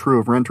absolutely true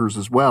of renters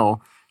as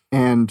well,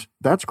 and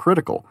that's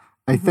critical.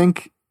 I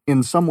think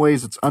in some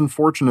ways it's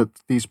unfortunate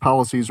that these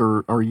policies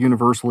are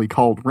universally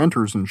called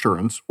renters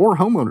insurance or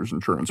homeowners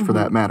insurance for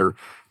that matter.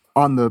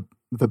 On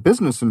the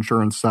business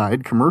insurance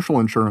side, commercial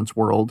insurance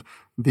world,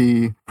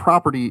 the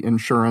property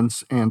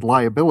insurance and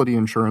liability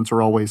insurance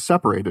are always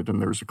separated,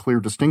 and there's a clear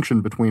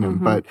distinction between them.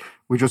 But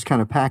we just kind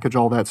of package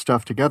all that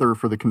stuff together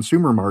for the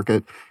consumer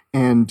market,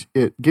 and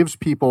it gives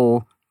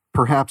people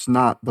perhaps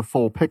not the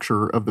full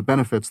picture of the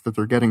benefits that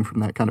they're getting from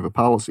that kind of a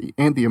policy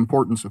and the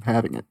importance of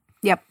having it.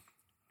 Yep.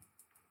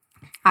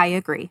 I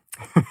agree.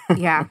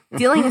 Yeah.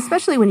 Dealing,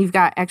 especially when you've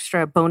got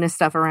extra bonus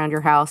stuff around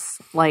your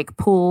house, like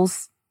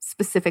pools,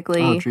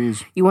 specifically,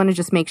 you want to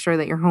just make sure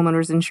that your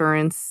homeowner's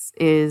insurance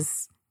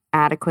is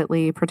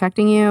adequately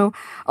protecting you,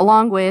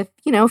 along with,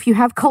 if you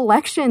have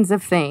collections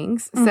of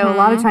things. So a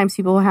lot of times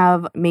people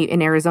have,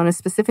 in Arizona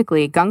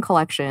specifically, gun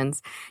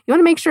collections. You want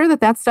to make sure that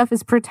that stuff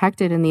is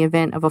protected in the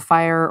event of a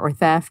fire or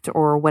theft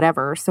or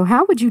whatever. So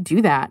how would you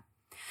do that?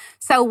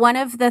 So one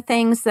of the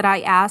things that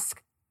I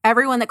ask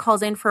everyone that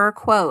calls in for a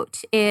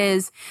quote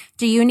is,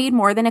 do you need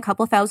more than a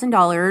couple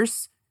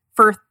 $1,000s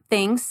for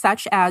things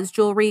such as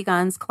jewelry,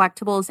 guns,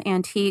 collectibles,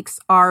 antiques,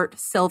 art,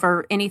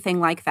 silver, anything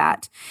like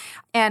that?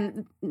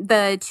 And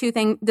the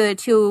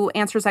two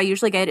answers I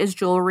usually get is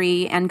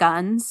jewelry and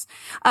guns.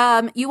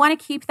 You want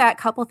to keep that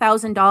couple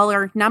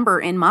 $1,000 number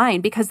in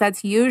mind, because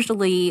that's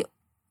usually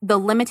the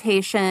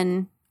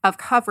limitation of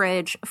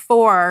coverage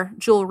for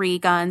jewelry,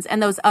 guns,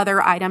 and those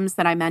other items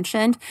that I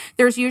mentioned.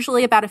 There's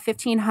usually about a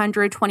 $1,500,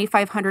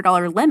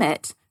 $2,500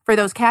 limit for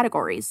those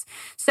categories.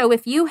 So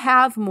if you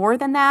have more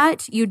than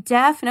that, you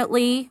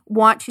definitely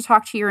want to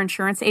talk to your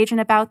insurance agent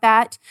about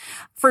that.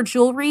 For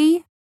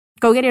jewelry,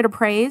 go get it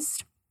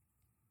appraised.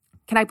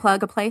 Can I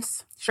plug a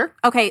place? Sure.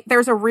 Okay.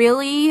 There's a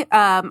really,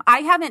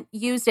 I haven't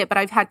used it, but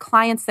I've had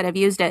clients that have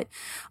used it.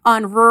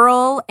 On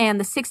Rural and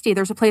the 60,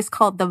 there's a place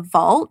called The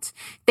Vault.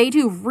 They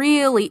do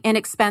really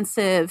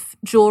inexpensive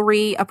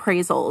jewelry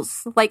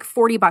appraisals, like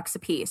 $40 a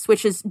piece,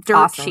 which is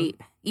dirt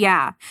cheap.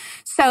 Yeah.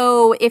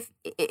 So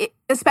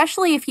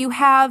especially if you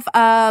have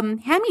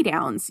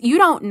hand-me-downs, you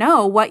don't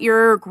know what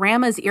your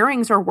grandma's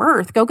earrings are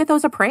worth. Go get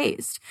those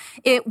appraised.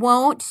 It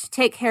won't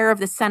take care of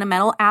the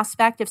sentimental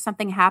aspect if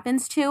something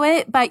happens to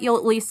it, but you'll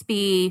at least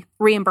be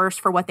reimbursed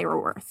for what they were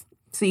worth.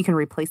 So you can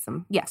replace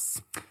them.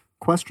 Yes.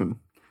 Question.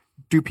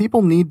 Do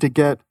people need to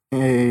get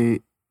an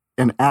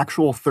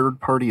actual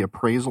third-party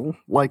appraisal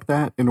like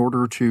that in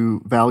order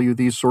to value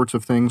these sorts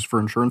of things for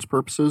insurance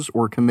purposes,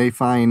 or can they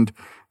find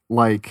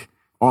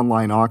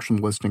online auction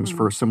listings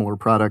for a similar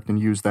product and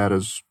use that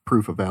as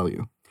proof of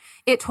value?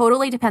 It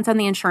totally depends on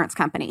the insurance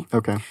company.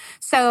 Okay.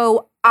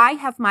 So I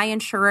have my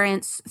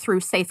insurance through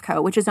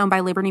Safeco, which is owned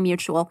by Liberty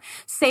Mutual.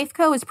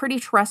 Safeco is pretty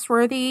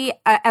trustworthy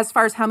as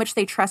far as how much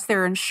they trust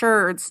their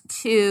insureds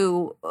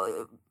to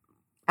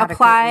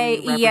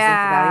apply.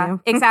 Yeah,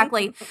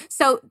 exactly.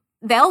 So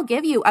they'll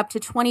give you up to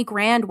 20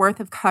 grand worth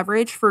of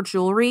coverage for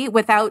jewelry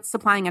without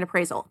supplying an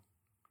appraisal,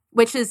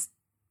 which is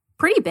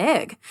pretty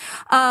big.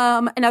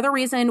 Another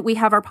reason we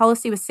have our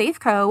policy with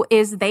Safeco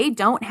is they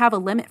don't have a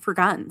limit for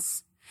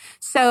guns.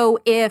 So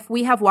if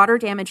we have water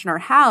damage in our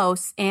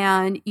house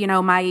and,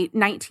 my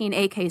 19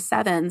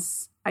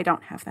 AK-7s, I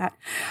don't have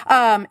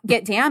that,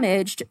 get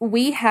damaged,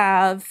 we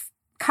have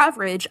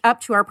coverage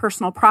up to our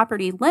personal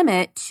property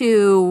limit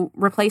to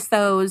replace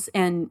those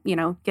and,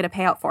 get a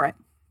payout for it.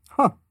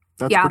 Huh.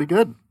 That's pretty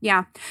good.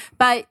 Yeah.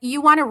 But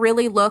you want to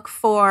really look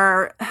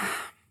for,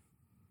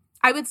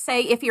 I would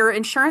say if your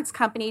insurance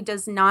company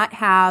does not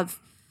have,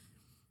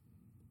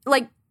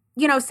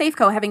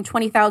 Safeco having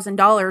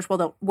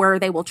 $20,000 where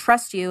they will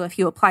trust you if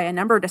you apply a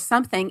number to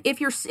something. If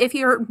you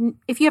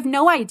have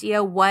no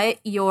idea what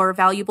your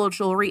valuable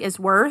jewelry is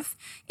worth,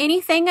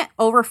 anything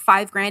over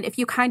 $5,000, if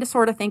you kind of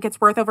sort of think it's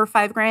worth over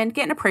 $5,000,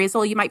 get an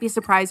appraisal. You might be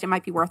surprised; it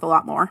might be worth a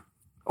lot more.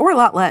 Or a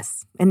lot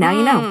less. And now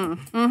you know.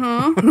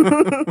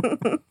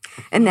 Mm-hmm.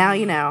 And now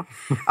you know.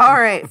 All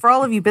right. For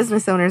all of you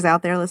business owners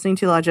out there listening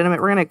to Legitimate,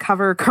 we're going to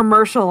cover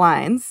commercial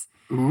lines.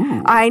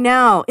 Ooh. I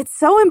know. It's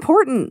so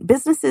important.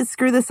 Businesses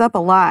screw this up a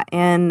lot.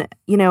 And,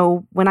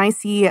 when I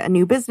see a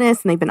new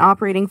business and they've been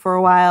operating for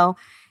a while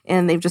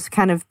and they've just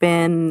kind of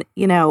been,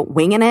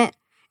 winging it,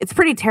 it's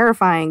pretty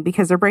terrifying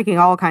because they're breaking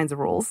all kinds of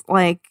rules,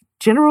 like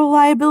general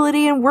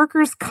liability and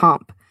workers'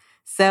 comp.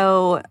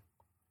 So,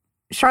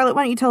 Charlotte,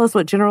 why don't you tell us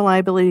what general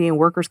liability and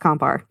workers'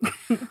 comp are?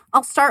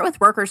 I'll start with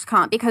workers'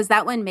 comp because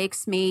that one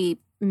makes me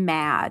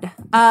mad.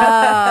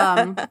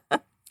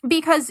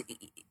 Because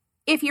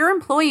if your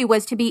employee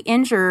was to be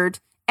injured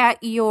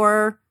at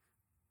your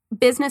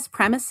business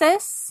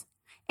premises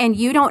and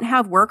you don't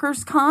have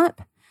workers'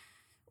 comp,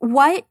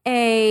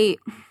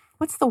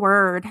 what's the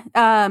word?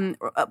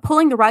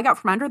 Pulling the rug out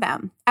from under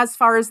them as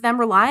far as them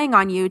relying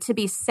on you to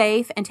be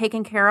safe and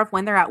taken care of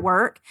when they're at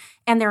work,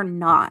 and they're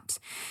not.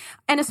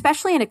 And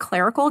especially in a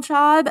clerical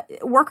job,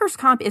 workers'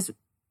 comp is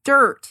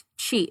dirt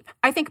cheap.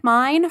 I think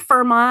mine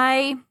for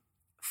my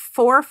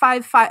 4 or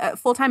 5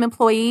 full-time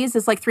employees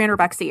is like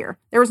 $300 a year.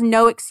 There was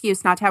no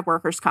excuse not to have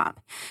workers'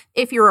 comp.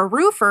 If you're a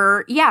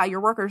roofer,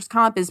 your workers'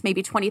 comp is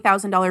maybe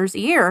 $20,000 a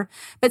year,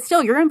 but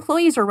still your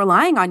employees are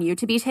relying on you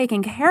to be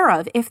taken care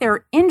of if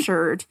they're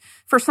injured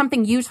for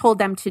something you told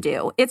them to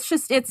do. It's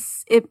just,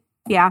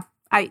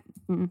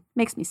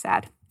 makes me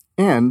sad.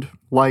 And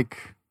like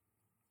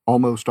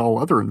almost all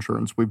other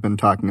insurance we've been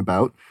talking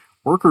about,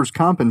 workers'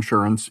 comp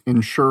insurance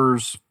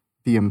insures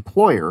the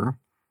employer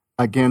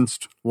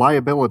against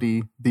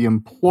liability the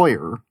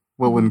employer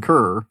will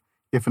incur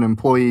if an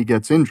employee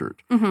gets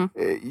injured.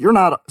 Mm-hmm. You're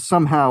not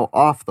somehow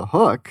off the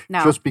hook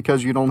No. just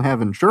because you don't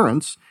have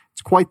insurance.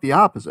 It's quite the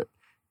opposite.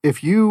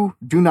 If you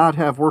do not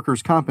have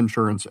workers' comp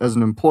insurance as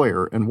an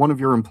employer and one of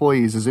your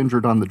employees is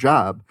injured on the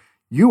job,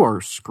 you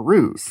are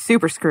screwed.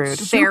 Super screwed.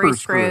 Very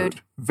screwed.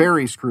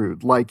 Very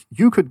screwed. Like,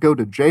 you could go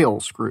to jail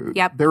screwed.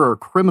 Yep. There are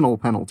criminal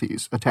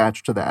penalties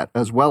attached to that,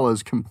 as well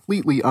as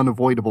completely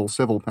unavoidable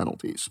civil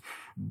penalties.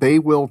 They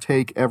will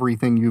take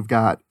everything you've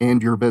got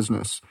and your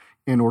business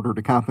in order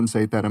to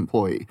compensate that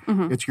employee.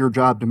 Mm-hmm. It's your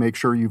job to make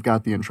sure you've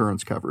got the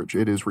insurance coverage.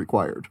 It is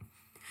required.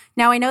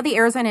 Now, I know the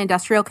Arizona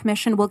Industrial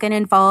Commission will get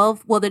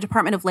involved. Will the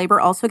Department of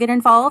Labor also get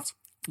involved?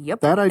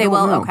 Yep. That I They don't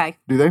will? know. Okay.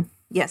 Do they?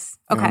 Yes.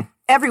 Okay. Yeah.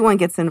 Everyone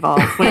gets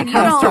involved when And it you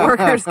comes to don't-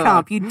 workers'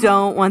 comp. You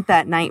don't want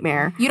that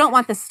nightmare. You don't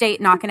want the state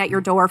knocking at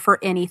your door for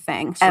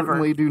anything. Ever.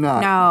 Certainly do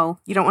not. No.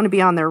 You don't want to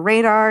be on their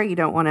radar. You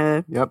don't want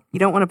to. Yep. You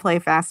don't want to play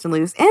fast and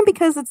loose. And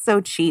because it's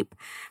so cheap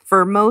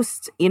for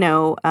most,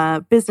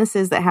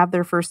 businesses that have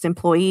their first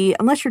employee,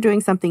 unless you're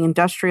doing something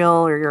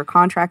industrial or you're a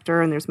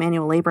contractor and there's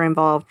manual labor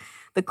involved,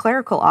 the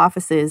clerical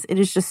offices, it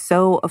is just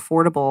so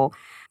affordable.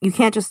 You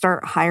can't just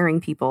start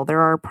hiring people. There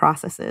are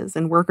processes,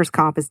 and workers'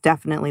 comp is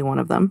definitely one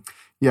of them.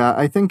 Yeah,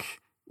 I think,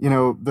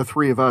 the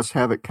three of us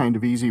have it kind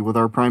of easy with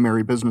our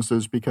primary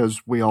businesses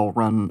because we all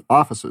run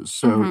offices.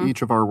 So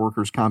each of our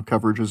workers' comp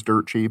coverage is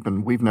dirt cheap,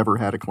 and we've never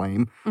had a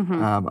claim.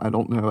 I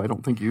don't know. I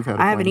don't think you've had a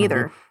claim. I haven't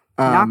either.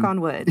 Knock on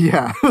wood.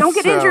 Yeah. Don't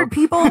get injured,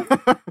 people.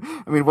 I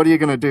mean, what are you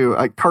going to do?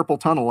 Carpal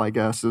tunnel, I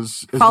guess,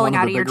 is Falling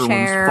one out of of the your bigger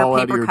chair, ones. Fall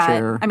out of paper your cut.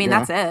 chair. I mean,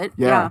 Yeah. that's it.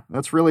 Yeah,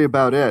 that's really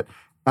about it.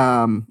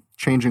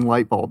 Changing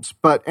light bulbs.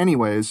 But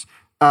anyways,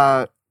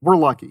 we're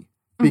lucky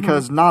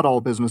because not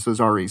all businesses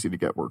are easy to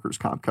get workers'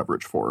 comp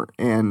coverage for.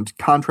 And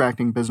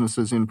contracting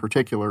businesses in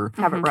particular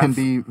Have it can rough.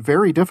 be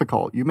very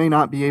difficult. You may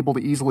not be able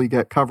to easily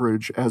get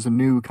coverage as a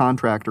new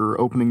contractor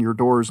opening your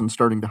doors and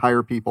starting to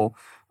hire people.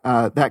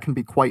 That can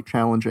be quite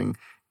challenging.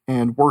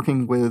 And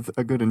working with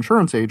a good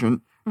insurance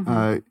agent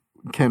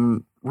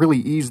can really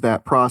ease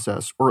that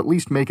process, or at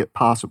least make it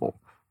possible.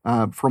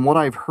 From what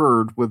I've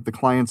heard with the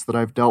clients that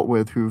I've dealt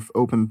with who've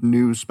opened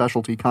new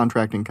specialty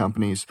contracting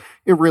companies,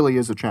 it really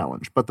is a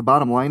challenge. But the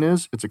bottom line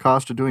is, it's a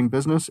cost of doing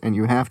business, and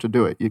you have to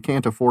do it. You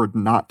can't afford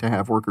not to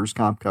have workers'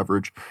 comp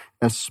coverage,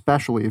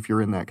 especially if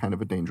you're in that kind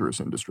of a dangerous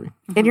industry.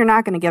 And you're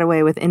not going to get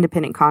away with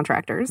independent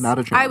contractors. Not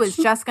a chance. I was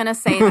just going to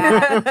say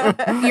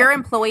that. Your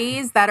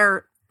employees that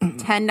are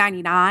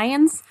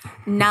 1099s,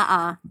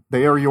 nuh-uh.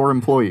 They are your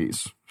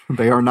employees.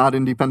 They are not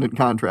independent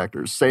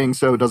contractors. Saying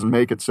so doesn't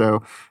make it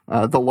so.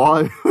 The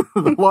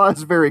law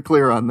is very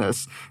clear on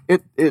this.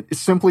 It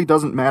simply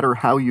doesn't matter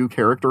how you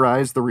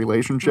characterize the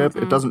relationship.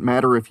 It doesn't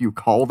matter if you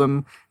call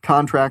them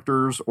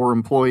contractors or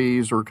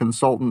employees or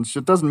consultants.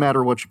 It doesn't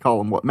matter what you call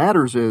them. What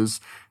matters is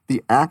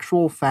the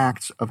actual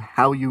facts of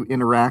how you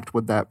interact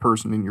with that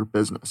person in your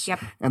business. Yep.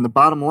 And the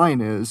bottom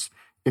line is,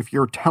 if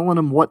you're telling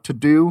them what to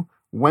do,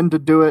 when to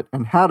do it,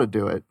 and how to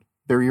do it,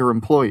 they're your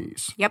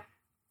employees. Yep.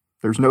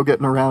 There's no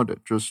getting around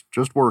it.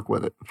 Just work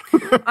with it.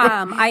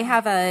 I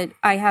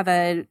have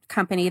a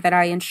company that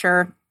I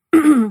insure,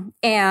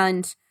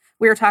 and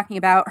we were talking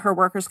about her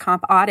workers'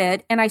 comp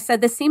audit, and I said,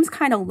 this seems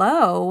kind of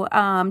low.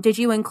 Did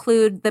you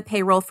include the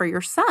payroll for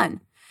your son?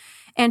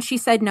 And she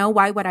said, no,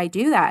 why would I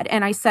do that?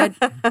 And I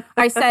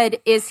said,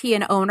 is he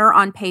an owner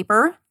on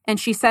paper? And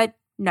she said,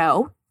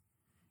 no.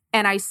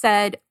 And I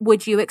said,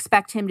 would you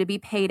expect him to be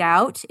paid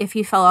out if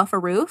he fell off a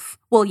roof?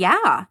 Well,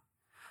 yeah.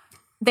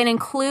 Then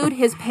include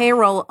his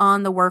payroll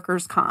on the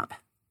workers' comp.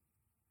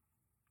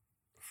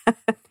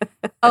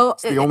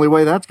 It's the only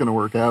way that's going to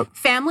work out.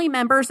 Family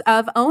members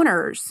of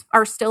owners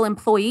are still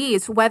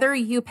employees. Whether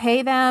you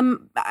pay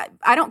them,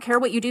 I don't care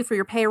what you do for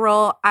your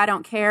payroll. I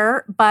don't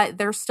care, but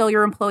they're still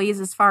your employees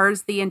as far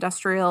as the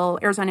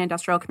Arizona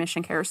Industrial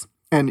Commission cares.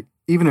 And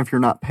even if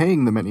you're not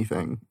paying them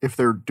anything, if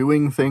they're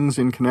doing things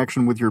in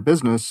connection with your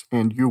business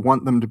and you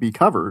want them to be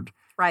covered,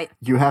 right,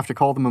 you have to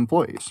call them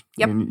employees.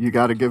 Yep. I mean, you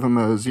got to give them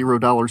a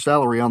 $0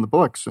 salary on the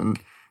books and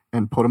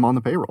put them on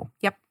the payroll.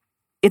 Yep.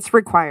 It's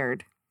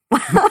required.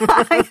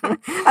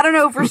 I don't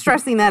know if we're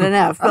stressing that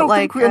enough, but I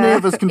don't think any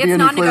of us can be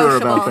any clearer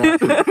about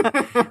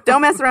that.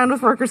 Don't mess around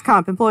with workers'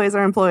 comp. Employees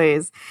are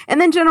employees. And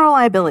then general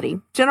liability.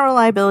 General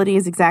liability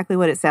is exactly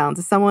what it sounds.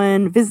 If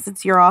someone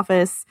visits your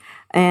office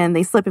and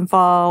they slip and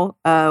fall,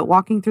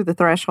 walking through the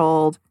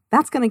threshold,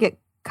 that's going to get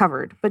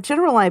covered. But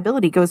general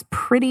liability goes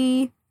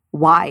pretty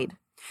wide.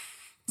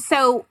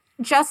 So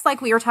just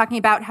like we were talking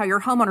about how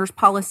your homeowner's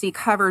policy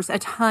covers a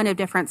ton of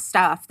different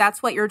stuff,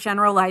 that's what your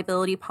general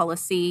liability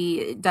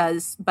policy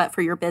does, but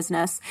for your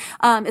business.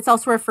 It's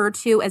also referred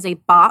to as a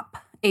BOP,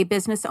 a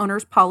business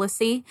owner's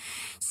policy.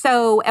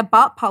 So a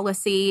BOP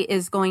policy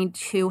is going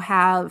to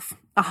have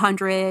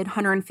 100,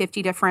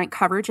 150 different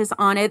coverages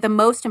on it. The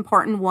most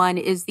important one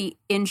is the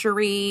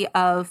injury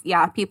of,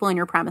 people in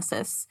your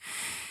premises.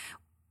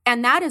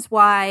 And that is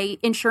why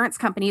insurance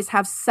companies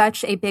have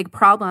such a big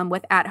problem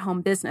with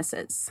at-home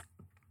businesses.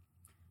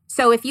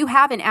 So if you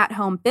have an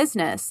at-home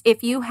business,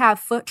 if you have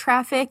foot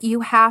traffic,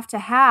 you have to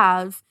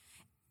have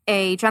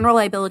a general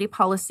liability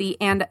policy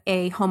and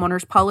a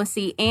homeowner's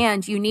policy,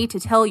 and you need to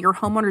tell your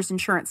homeowner's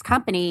insurance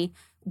company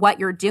what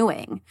you're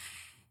doing.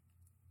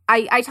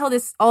 I tell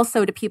this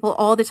also to people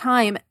all the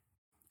time.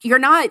 You're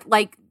not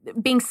like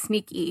being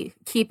sneaky,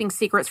 keeping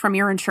secrets from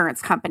your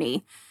insurance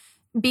company,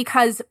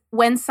 because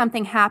when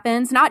something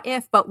happens, not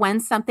if, but when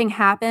something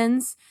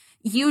happens,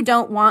 you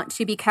don't want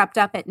to be kept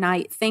up at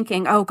night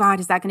thinking, oh God,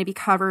 is that going to be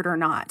covered or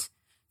not?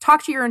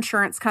 Talk to your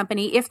insurance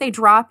company. If they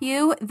drop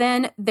you,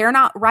 then they're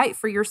not right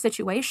for your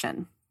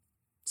situation.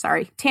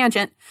 Sorry,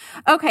 tangent.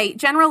 Okay,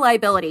 general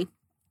liability.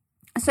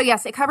 So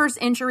yes, it covers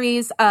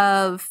injuries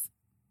of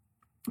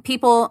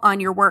people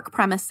on your work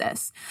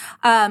premises.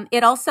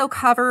 It also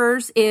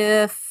covers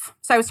I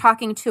was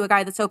talking to a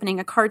guy that's opening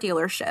a car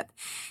dealership,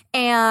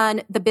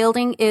 and the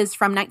building is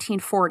from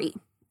 1940.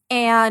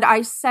 And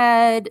I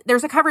said,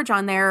 there's a coverage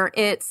on there.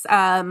 It's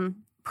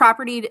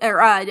property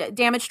or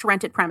damage to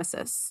rented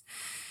premises.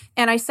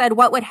 And I said,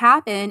 what would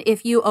happen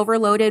if you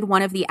overloaded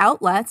one of the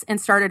outlets and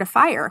started a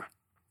fire?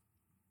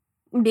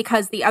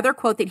 Because the other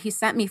quote that he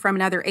sent me from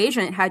another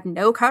agent had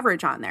no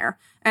coverage on there.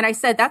 And I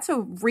said, that's a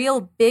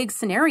real big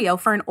scenario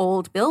for an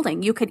old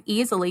building. You could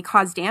easily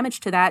cause damage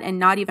to that and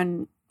not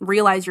even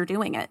realize you're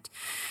doing it.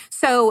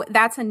 So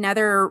that's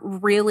another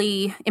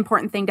really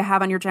important thing to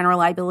have on your general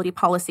liability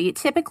policy.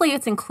 Typically,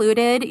 it's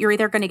included. You're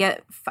either going to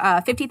get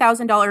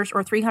 $50,000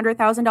 or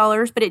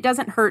 $300,000, but it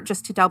doesn't hurt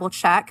just to double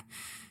check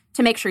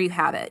to make sure you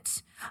have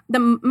it.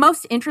 The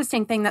most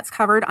interesting thing that's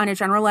covered on a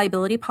general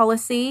liability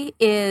policy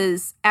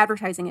is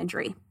advertising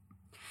injury.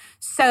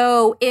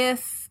 So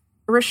if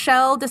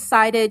Rochelle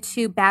decided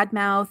to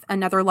badmouth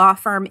another law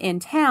firm in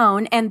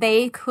town and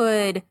they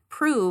could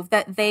prove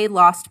that they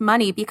lost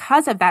money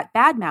because of that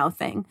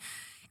badmouthing,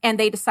 and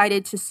they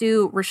decided to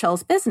sue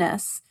Rochelle's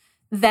business,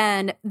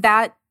 then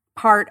that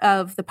part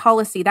of the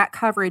policy, that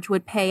coverage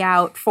would pay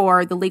out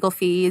for the legal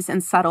fees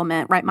and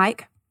settlement. Right,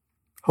 Mike?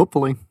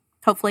 Hopefully.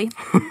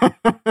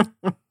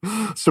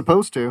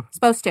 Supposed to.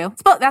 That's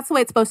the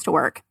way it's supposed to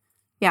work.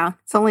 Yeah.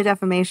 It's only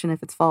defamation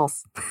if it's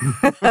false.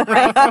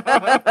 Right.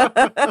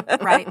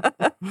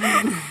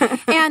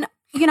 And,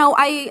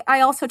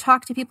 I also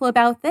talked to people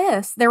about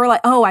this. They were like,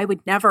 oh, I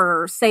would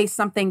never say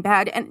something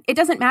bad. And it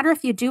doesn't matter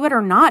if you do it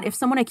or not. If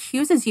someone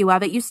accuses you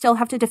of it, you still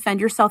have to defend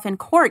yourself in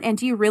court. And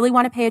do you really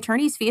want to pay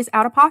attorney's fees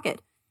out of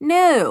pocket?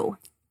 No.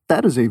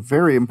 That is a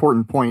very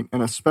important point,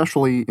 and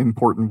especially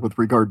important with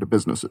regard to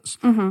businesses.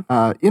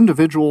 Mm-hmm.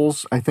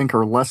 Individuals, I think,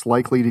 are less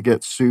likely to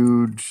get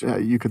sued,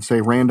 you could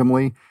say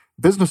randomly,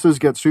 businesses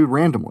get sued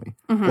randomly,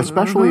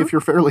 especially if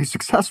you're fairly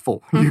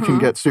successful. You can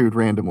get sued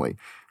randomly.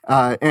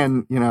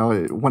 And,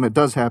 when it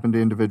does happen to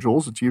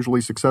individuals, it's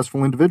usually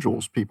successful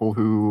individuals. People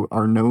who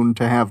are known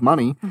to have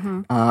money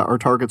are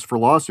targets for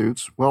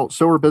lawsuits. Well,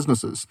 so are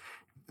businesses.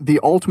 The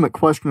ultimate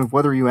question of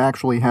whether you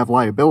actually have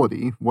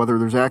liability, whether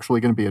there's actually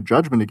going to be a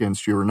judgment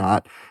against you or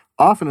not,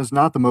 often is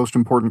not the most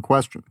important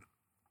question.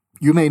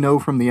 You may know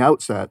from the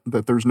outset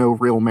that there's no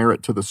real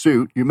merit to the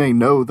suit. You may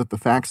know that the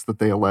facts that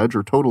they allege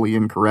are totally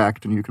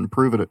incorrect and you can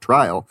prove it at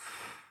trial.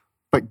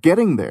 But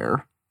getting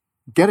to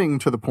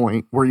the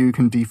point where you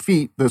can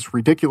defeat this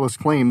ridiculous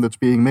claim that's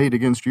being made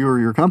against you or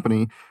your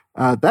company,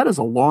 that is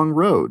a long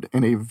road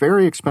and a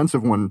very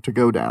expensive one to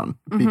go down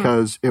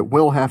because it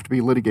will have to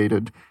be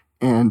litigated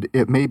and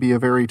it may be a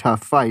very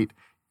tough fight,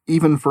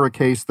 even for a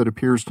case that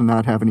appears to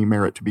not have any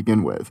merit to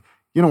begin with.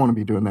 You don't want to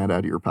be doing that out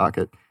of your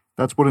pocket.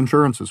 That's what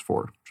insurance is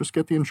for. Just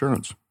get the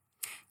insurance.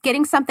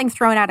 Getting something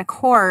thrown out of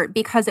court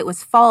because it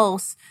was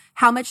false,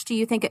 how much do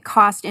you think it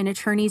cost in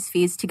attorney's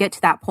fees to get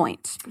to that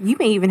point? You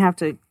may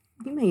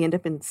end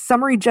up in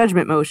summary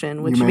judgment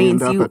motion, which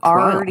means you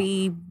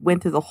already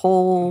went through the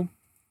whole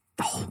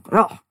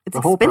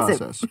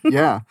process.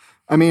 Yeah.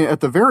 I mean, at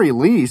the very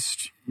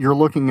least, you're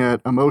looking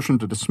at a motion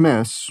to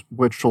dismiss,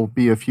 which will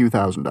be a few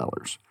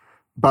 $1,000s.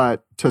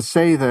 But to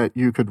say that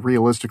you could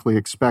realistically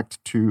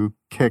expect to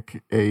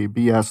kick a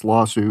BS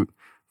lawsuit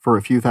for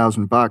a few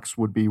 $1,000s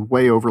would be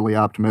way overly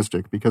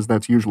optimistic because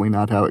that's usually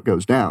not how it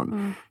goes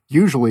down.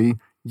 Usually,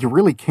 you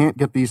really can't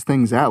get these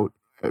things out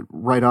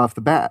right off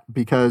the bat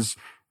because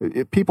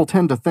people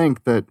tend to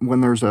think that when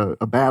there's a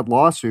bad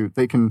lawsuit,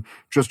 they can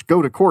just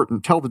go to court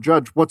and tell the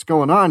judge what's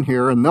going on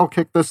here and they'll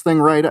kick this thing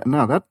right out.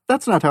 No,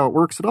 that's not how it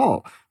works at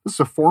all. This is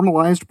a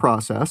formalized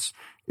process.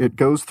 It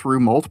goes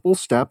through multiple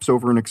steps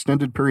over an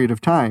extended period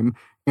of time,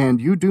 and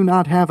you do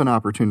not have an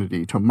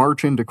opportunity to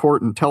march into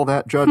court and tell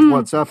that judge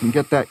what's up and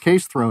get that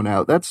case thrown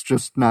out. That's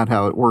just not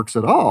how it works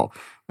at all.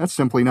 That's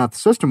simply not the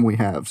system we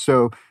have.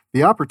 So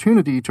the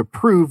opportunity to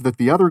prove that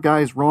the other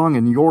guy's wrong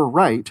and you're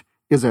right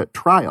is at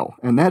trial,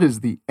 and that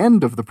is the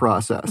end of the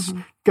process.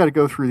 You've got to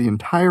go through the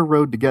entire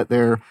road to get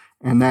there,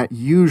 and that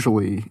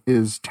usually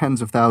is tens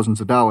of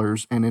thousands of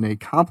dollars, and in a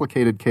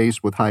complicated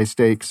case with high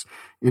stakes,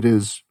 it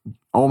is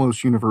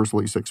almost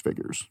universally six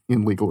figures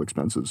in legal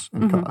expenses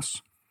and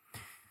costs.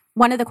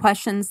 One of the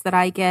questions that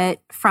I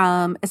get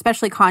from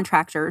especially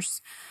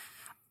contractors,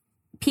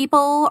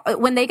 people,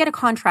 when they get a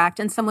contract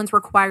and someone's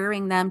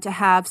requiring them to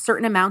have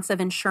certain amounts of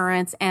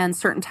insurance and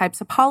certain types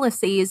of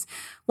policies,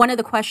 one of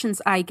the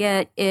questions I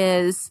get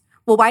is,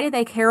 well, why do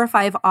they care if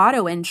I have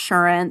auto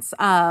insurance?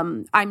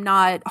 I'm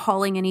not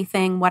hauling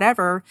anything,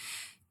 whatever.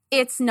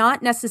 It's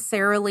not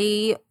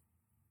necessarily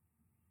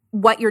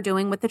what you're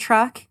doing with the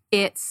truck.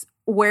 It's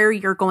where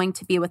you're going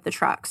to be with the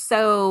truck.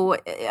 So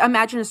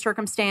imagine a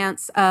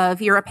circumstance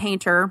of you're a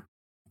painter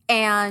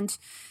and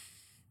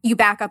you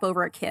back up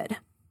over a kid.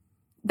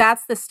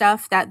 That's the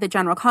stuff that the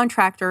general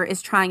contractor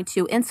is trying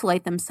to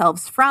insulate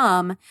themselves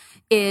from,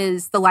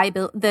 is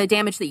the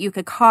damage that you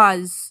could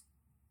cause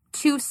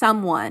to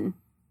someone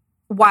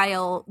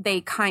while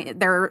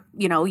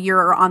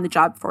you're on the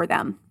job for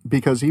them.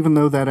 Because even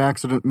though that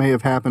accident may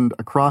have happened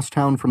across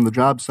town from the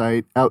job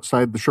site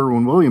outside the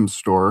Sherwin-Williams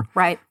store,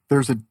 right,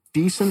 there's a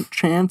decent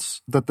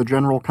chance that the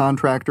general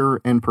contractor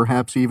and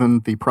perhaps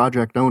even the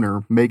project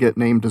owner may get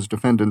named as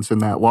defendants in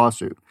that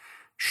lawsuit.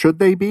 Should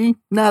they be?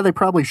 Nah, they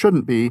probably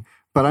shouldn't be.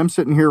 But I'm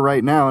sitting here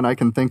right now and I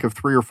can think of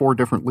 3 or 4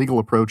 different legal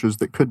approaches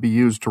that could be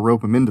used to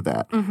rope them into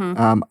that.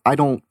 I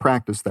don't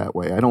practice that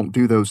way. I don't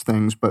do those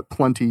things, but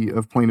plenty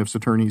of plaintiffs'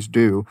 attorneys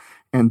do.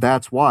 And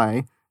that's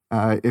why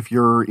if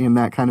you're in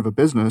that kind of a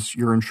business,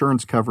 your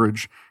insurance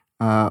coverage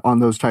on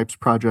those types of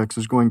projects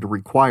is going to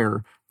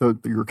require,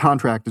 your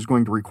contract is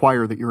going to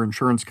require that your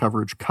insurance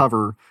coverage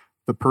cover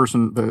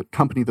the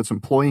company that's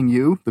employing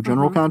you, the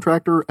general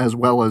contractor, as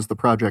well as the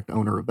project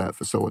owner of that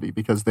facility,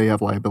 because they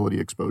have liability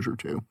exposure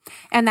too.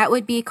 And that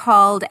would be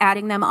called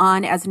adding them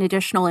on as an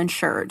additional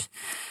insured.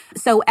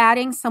 So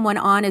adding someone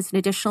on as an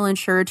additional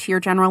insured to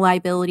your general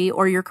liability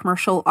or your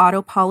commercial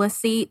auto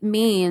policy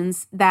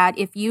means that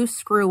if you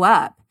screw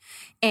up,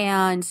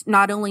 and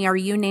not only are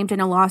you named in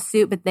a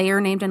lawsuit, but they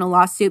are named in a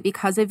lawsuit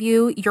because of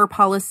you, your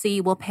policy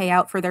will pay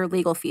out for their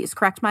legal fees.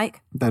 Correct, Mike?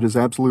 That is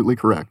absolutely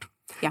correct.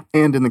 Yeah.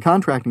 And in the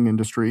contracting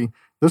industry,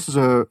 this is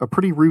a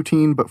pretty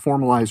routine but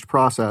formalized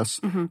process.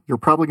 You're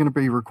probably going to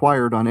be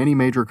required on any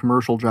major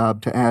commercial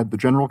job to add the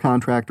general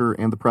contractor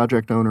and the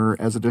project owner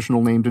as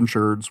additional named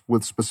insureds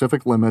with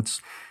specific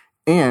limits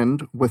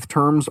and with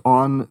terms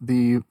on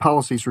the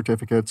policy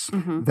certificates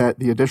that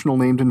the additional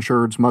named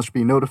insureds must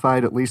be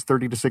notified at least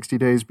 30 to 60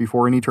 days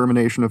before any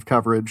termination of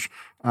coverage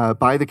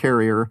by the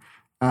carrier.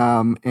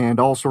 And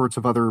all sorts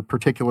of other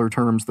particular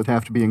terms that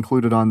have to be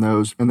included on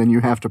those. And then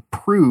you have to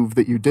prove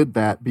that you did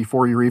that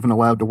before you're even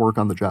allowed to work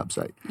on the job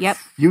site. Yep.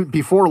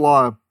 Before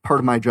law, part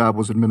of my job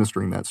was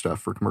administering that stuff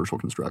for commercial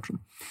construction.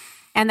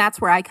 And that's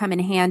where I come in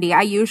handy.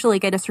 I usually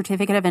get a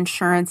certificate of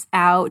insurance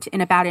out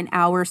in about an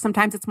hour.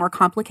 Sometimes it's more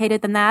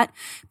complicated than that.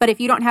 But if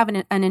you don't have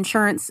an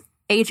insurance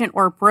agent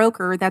or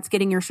broker that's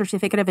getting your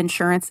certificate of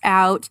insurance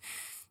out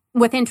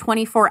within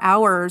 24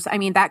 hours, I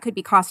mean, that could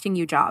be costing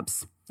you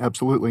jobs.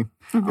 Absolutely.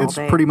 All It's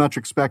day. pretty much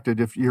expected.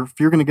 If you're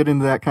going to get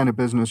into that kind of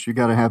business, you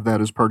got to have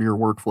that as part of your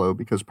workflow,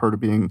 because part of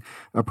being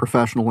a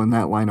professional in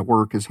that line of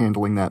work is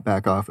handling that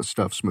back office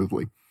stuff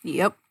smoothly.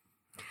 Yep.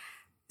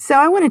 So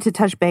I wanted to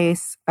touch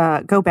base,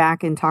 go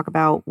back and talk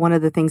about one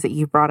of the things that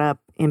you brought up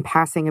in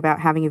passing about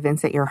having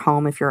events at your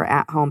home if you're an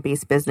at-home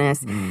based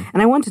business. And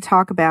I want to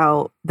talk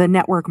about the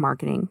network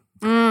marketing.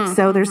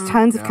 So there's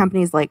tons of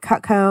companies like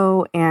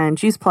Cutco and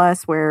Juice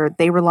Plus where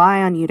they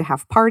rely on you to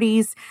have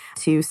parties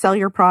to sell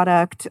your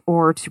product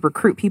or to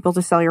recruit people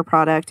to sell your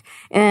product.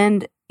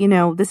 And, you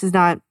know, this is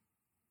not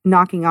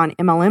knocking on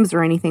MLMs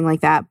or anything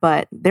like that,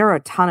 but there are a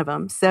ton of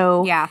them.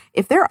 So Yeah.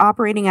 if they're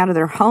operating out of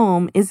their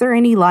home, is there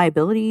any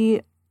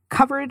liability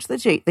coverage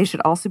that they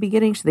should also be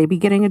getting? Should they be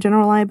getting a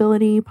general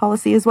liability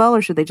policy as well,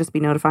 or should they just be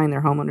notifying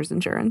their homeowner's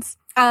insurance?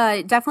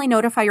 Definitely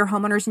notify your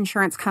homeowner's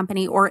insurance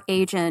company or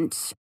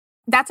agent.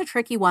 That's a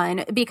tricky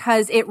one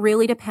because it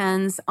really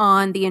depends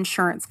on the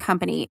insurance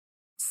company.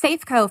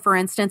 Safeco, for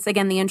instance,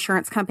 again, the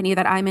insurance company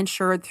that I'm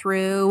insured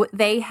through,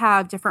 they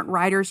have different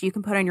riders you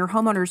can put on your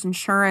homeowner's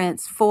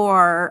insurance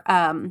for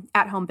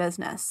at-home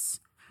business.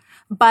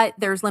 But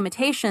there's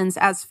limitations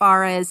as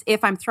far as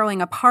if I'm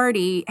throwing a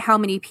party, how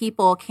many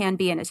people can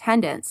be in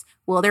attendance?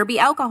 Will there be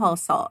alcohol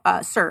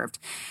served?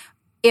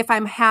 If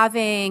I'm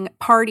having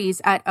parties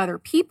at other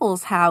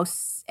people's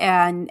house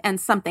and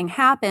something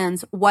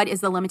happens, what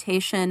is the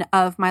limitation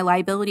of my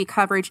liability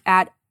coverage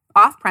at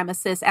off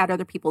premises at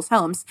other people's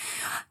homes?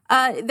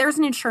 There's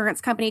an insurance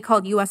company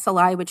called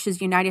USLI, which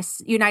is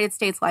United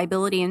States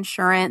Liability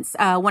Insurance,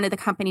 one of the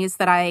companies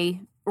that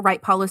I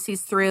write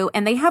policies through,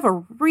 and they have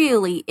a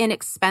really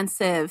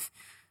inexpensive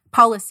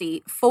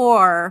policy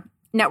for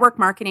network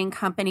marketing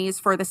companies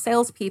for the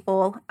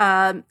salespeople.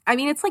 I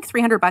mean, it's like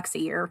 $300 a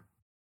year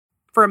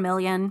for $1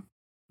 million.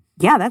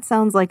 Yeah, that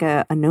sounds like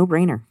a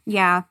no-brainer.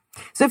 Yeah.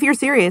 So if you're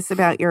serious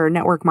about your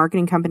network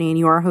marketing company and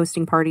you are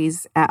hosting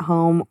parties at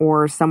home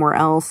or somewhere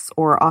else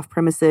or off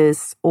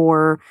premises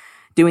or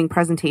doing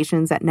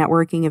presentations at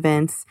networking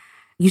events,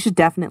 you should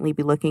definitely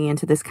be looking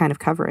into this kind of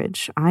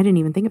coverage. I didn't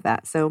even think of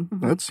that. So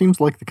That seems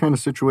like the kind of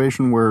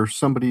situation where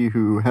somebody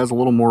who has a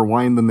little more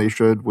wine than they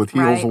should, with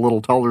heels Right. a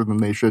little taller than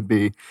they should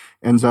be,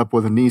 ends up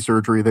with a knee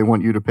surgery they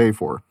want you to pay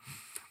for.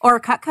 Or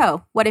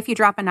Cutco. What if you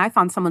drop a knife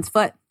on someone's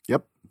foot?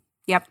 Yep.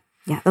 Yep.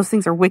 yeah, those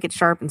things are wicked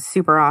sharp and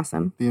super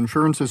awesome. The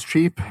insurance is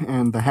cheap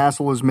and the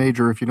hassle is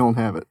major if you don't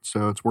have it.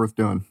 So it's worth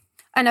doing.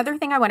 Another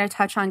thing I want to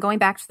touch on, going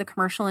back to the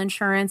commercial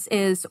insurance,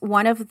 is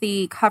one of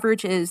the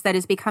coverages that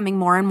is becoming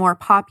more and more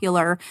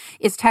popular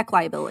is tech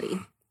liability.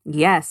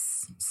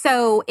 Yes.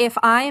 So if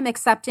I am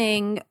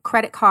accepting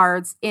credit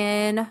cards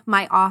in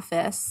my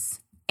office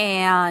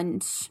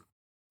and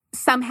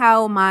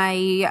somehow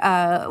my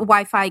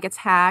Wi-Fi gets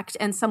hacked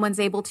and someone's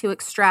able to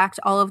extract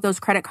all of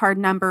those credit card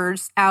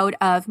numbers out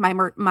of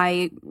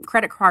my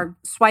credit card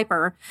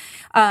swiper,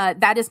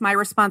 that is my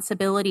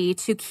responsibility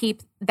to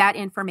keep that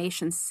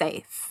information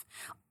safe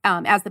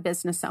as the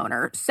business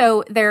owner.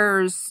 So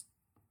there's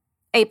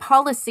a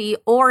policy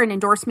or an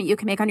endorsement you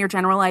can make on your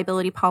general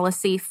liability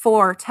policy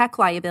for tech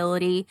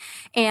liability.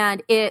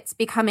 And it's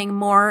becoming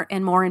more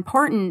and more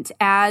important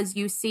as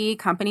you see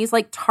companies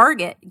like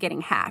Target getting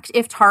hacked.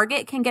 If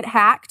Target can get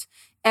hacked,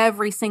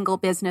 every single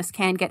business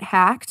can get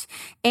hacked.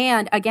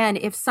 And again,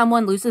 if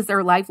someone loses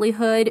their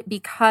livelihood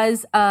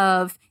because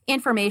of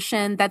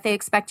information that they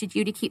expected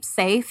you to keep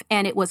safe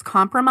and it was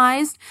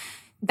compromised,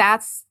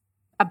 that's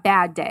a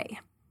bad day.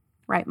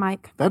 Right,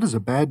 Mike? That is a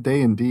bad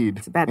day indeed.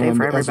 It's a bad day and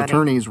for as everybody.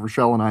 attorneys,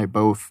 Rochelle and I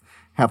both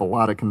have a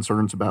lot of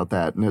concerns about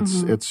that. And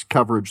it's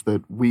coverage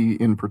that we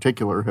in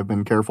particular have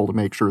been careful to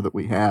make sure that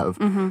we have.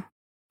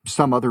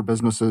 Some other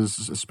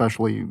businesses,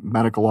 especially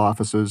medical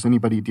offices,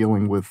 anybody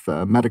dealing with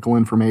medical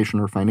information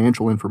or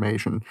financial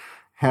information,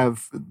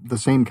 have the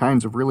same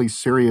kinds of really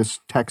serious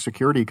tech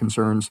security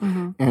concerns.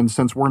 And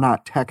since we're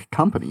not tech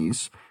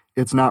companies,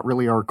 it's not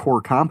really our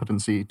core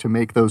competency to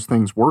make those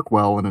things work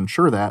well and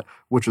ensure that,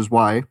 which is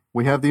why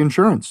we have the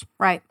insurance.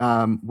 Right.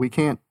 We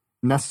can't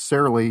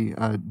necessarily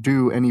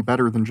do any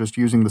better than just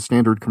using the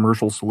standard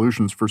commercial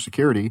solutions for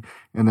security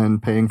and then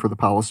paying for the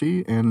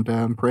policy and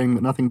praying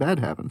that nothing bad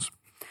happens.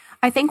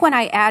 I think when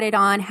I added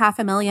on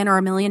 $500,000 or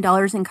 $1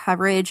 million in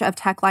coverage of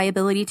tech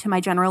liability to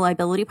my general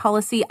liability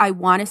policy, I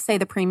want to say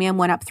the premium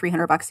went up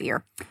 $300 a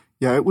year.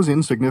 Yeah, it was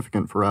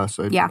insignificant for us.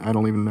 Yeah. I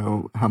don't even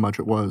know how much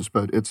it was,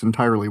 but it's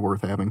entirely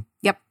worth having.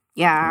 Yep.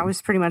 Yeah, I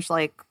was pretty much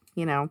like,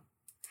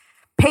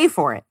 pay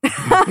for it.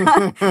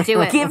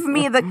 Do it. Give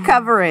me the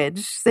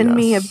coverage. Send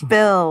me a Yes.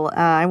 bill.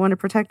 I want to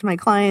protect my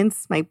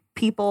clients, my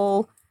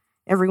people,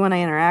 everyone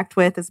I interact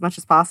with as much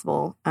as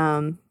possible.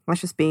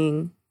 That's just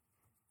being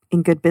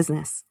in good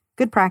business,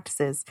 good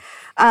practices.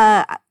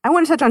 I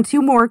want to touch on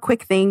two more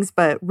quick things,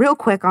 but real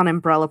quick on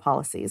umbrella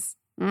policies.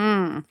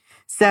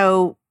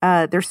 So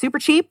they're super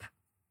cheap,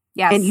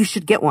 Yes. and you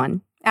should get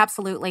one.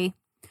 Absolutely.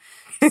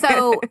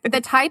 So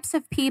the types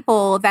of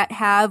people that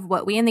have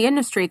what we in the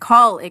industry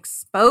call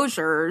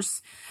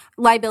exposures,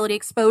 liability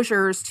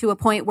exposures to a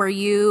point where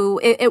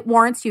it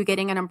warrants you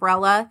getting an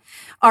umbrella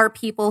are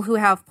people who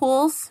have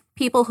pools,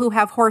 people who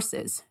have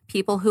horses,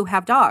 people who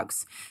have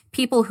dogs,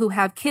 people who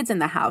have kids in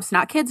the house,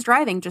 not kids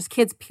driving, just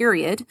kids,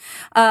 period.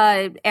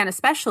 And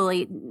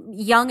especially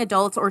young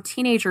adults or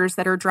teenagers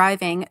that are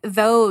driving.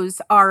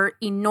 Those are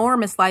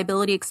enormous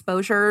liability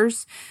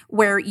exposures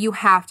where you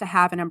have to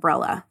have an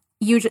umbrella.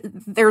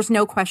 There's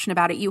no question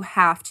about it. You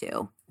have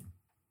to.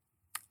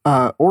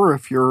 Or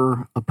if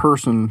you're a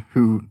person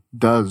who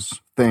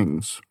does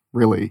things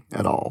really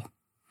at all.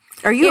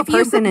 Are you a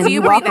person and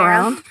you walk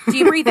around? Do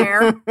you breathe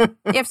air?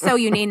 If so,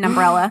 you need an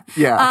umbrella.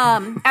 Yeah.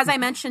 As I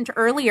mentioned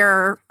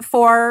earlier,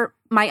 for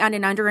my un-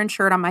 and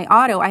underinsured on my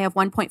auto, I have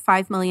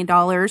 $1.5 million.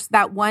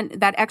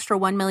 That extra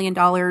 $1 million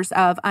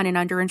of un- and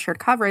underinsured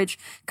coverage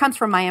comes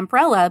from my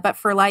umbrella. But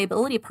for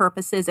liability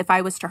purposes, if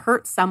I was to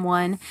hurt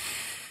someone,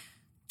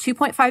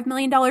 $2.5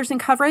 million in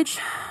coverage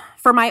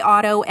for my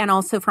auto and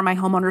also for my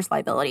homeowner's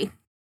liability.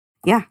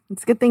 Yeah,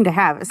 it's a good thing to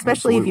have,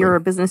 especially if you're a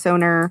business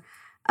owner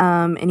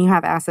and you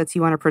have assets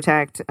you want to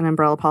protect. An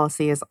umbrella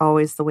policy is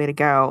always the way to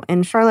go.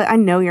 And Charlotte, I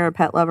know you're a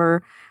pet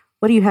lover.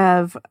 What do you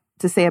have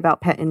to say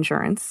about pet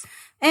insurance?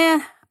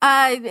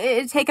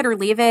 Take it or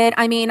leave it.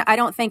 I mean, I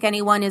don't think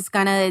anyone is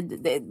going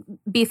to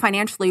be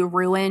financially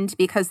ruined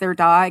because their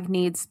dog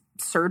needs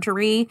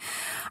surgery.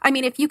 I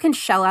mean, if you can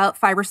shell out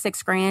 $5,000 or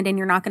 $6,000 and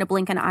you're not going to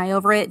blink an eye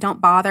over it, don't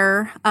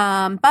bother.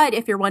 But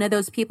if you're one of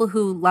those people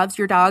who loves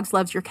your dogs,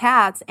 loves your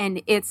cats,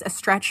 and it's a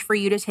stretch for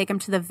you to take them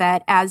to the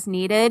vet as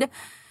needed,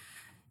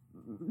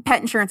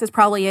 pet insurance is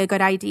probably a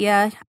good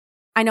idea.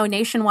 I know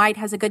Nationwide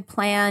has a good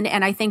plan,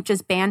 and I think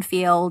just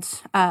Banfield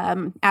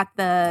at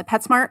the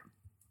PetSmart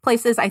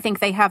places, I think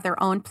they have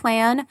their own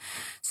plan.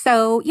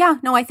 So yeah,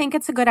 no, I think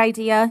it's a good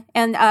idea.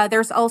 And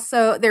there's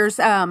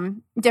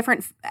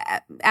different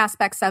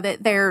aspects of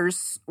it.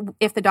 There's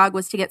if the dog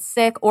was to get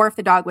sick or if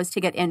the dog was to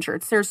get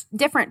injured. So there's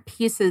different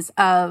pieces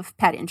of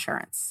pet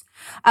insurance.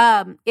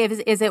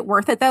 Is it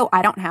worth it though?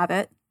 I don't have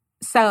it.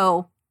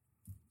 So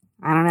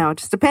I don't know. It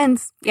just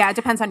depends. Yeah, it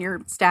depends on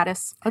your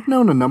status. I've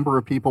known a number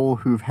of people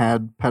who've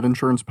had pet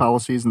insurance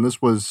policies, and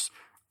this was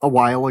a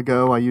while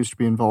ago. I used to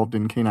be involved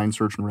in canine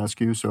search and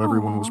rescue, so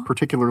everyone was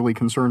particularly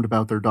concerned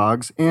about their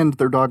dogs, and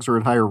their dogs are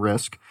at higher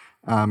risk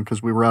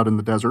because we were out in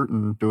the desert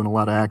and doing a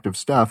lot of active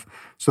stuff.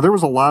 So there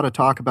was a lot of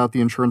talk about the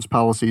insurance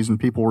policies, and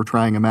people were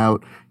trying them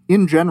out.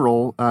 In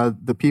general,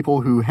 the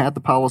people who had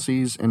the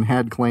policies and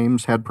had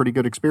claims had pretty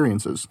good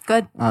experiences.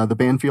 Good. The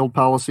Banfield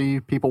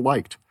policy, people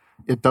liked.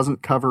 It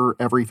doesn't cover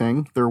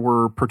everything. There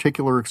were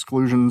particular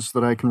exclusions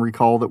that I can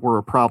recall that were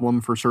a problem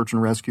for search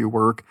and rescue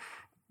work.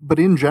 But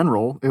in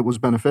general, it was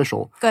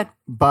beneficial. Good.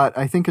 But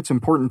I think it's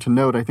important to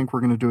note, I think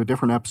we're going to do a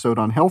different episode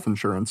on health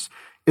insurance.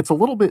 It's a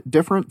little bit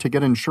different to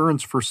get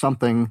insurance for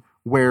something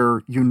where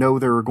you know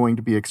there are going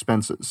to be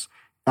expenses.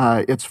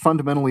 It's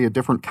fundamentally a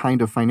different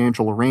kind of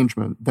financial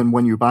arrangement than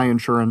when you buy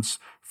insurance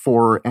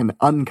for an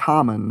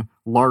uncommon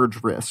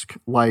large risk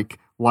like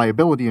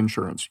liability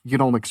insurance. You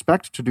don't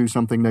expect to do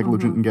something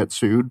negligent and get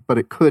sued, but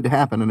it could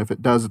happen. And if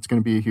it does, it's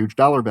going to be a huge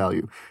dollar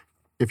value.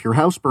 If your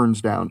house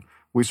burns down,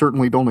 we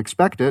certainly don't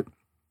expect it.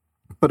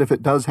 But if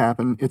it does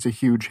happen, it's a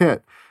huge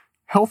hit.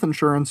 Health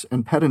insurance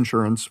and pet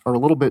insurance are a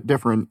little bit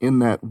different in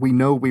that we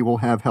know we will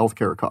have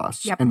healthcare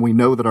costs, and we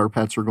know that our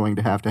pets are going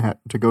to have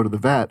to go to the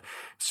vet.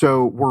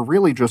 So we're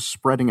really just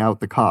spreading out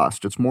the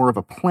cost. It's more of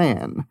a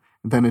plan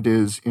than it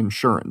is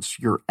insurance.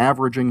 You're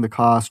averaging the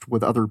cost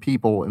with other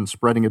people and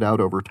spreading it out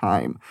over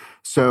time.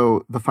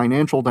 So the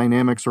financial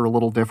dynamics are a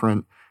little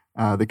different.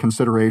 The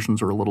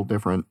considerations are a little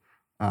different.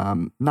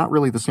 Not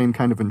really the same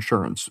kind of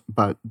insurance,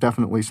 but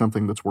definitely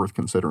something that's worth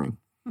considering.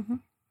 Mm-hmm.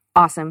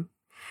 Awesome.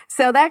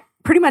 So that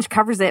pretty much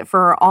covers it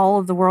for all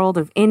of the world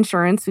of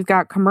insurance. We've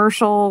got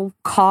commercial,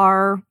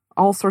 car,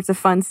 all sorts of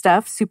fun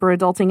stuff, super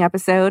adulting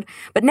episode.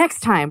 But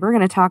next time, we're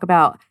going to talk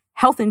about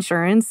health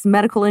insurance,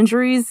 medical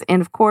injuries, and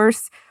of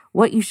course,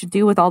 what you should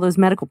do with all those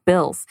medical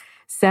bills.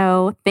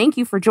 So thank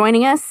you for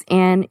joining us.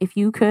 And if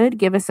you could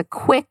give us a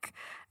quick,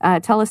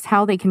 tell us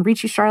how they can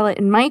reach you, Charlotte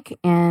and Mike,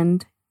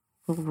 and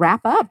we'll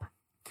wrap up.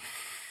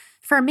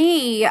 For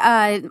me,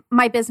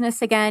 my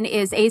business, again,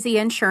 is AZ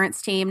Insurance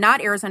Team,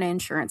 not Arizona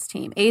Insurance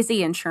Team, AZ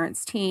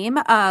Insurance Team.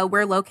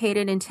 We're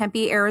located in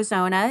Tempe,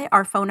 Arizona.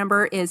 Our phone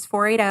number is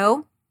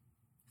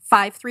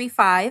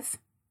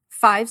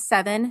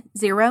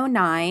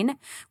 480-535-5709.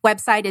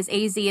 Website is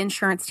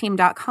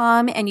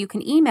azinsuranceteam.com, and you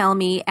can email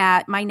me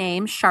at my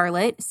name,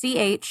 Charlotte,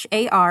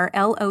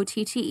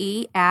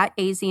 CHARLOTTE, at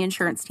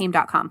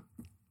azinsuranceteam.com.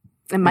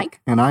 And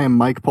Mike? And I am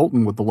Mike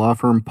Polton with the law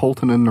firm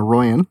Polton &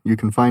 Naroyan. You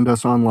can find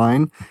us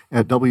online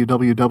at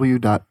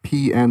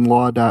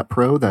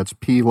www.pnlaw.pro. That's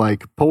P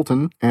like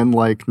Polton, N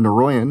like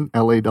Naroyan,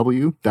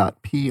 LAW.PRO.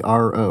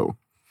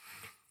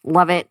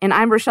 Love it. And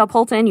I'm Rochelle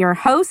Polton, your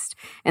host.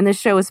 And this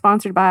show is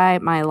sponsored by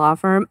my law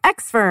firm,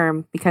 X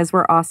Firm, because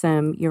we're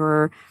awesome.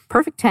 Your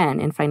perfect 10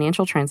 in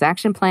financial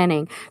transaction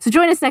planning. So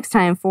join us next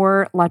time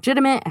for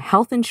legitimate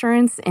health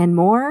insurance and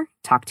more.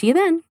 Talk to you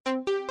then.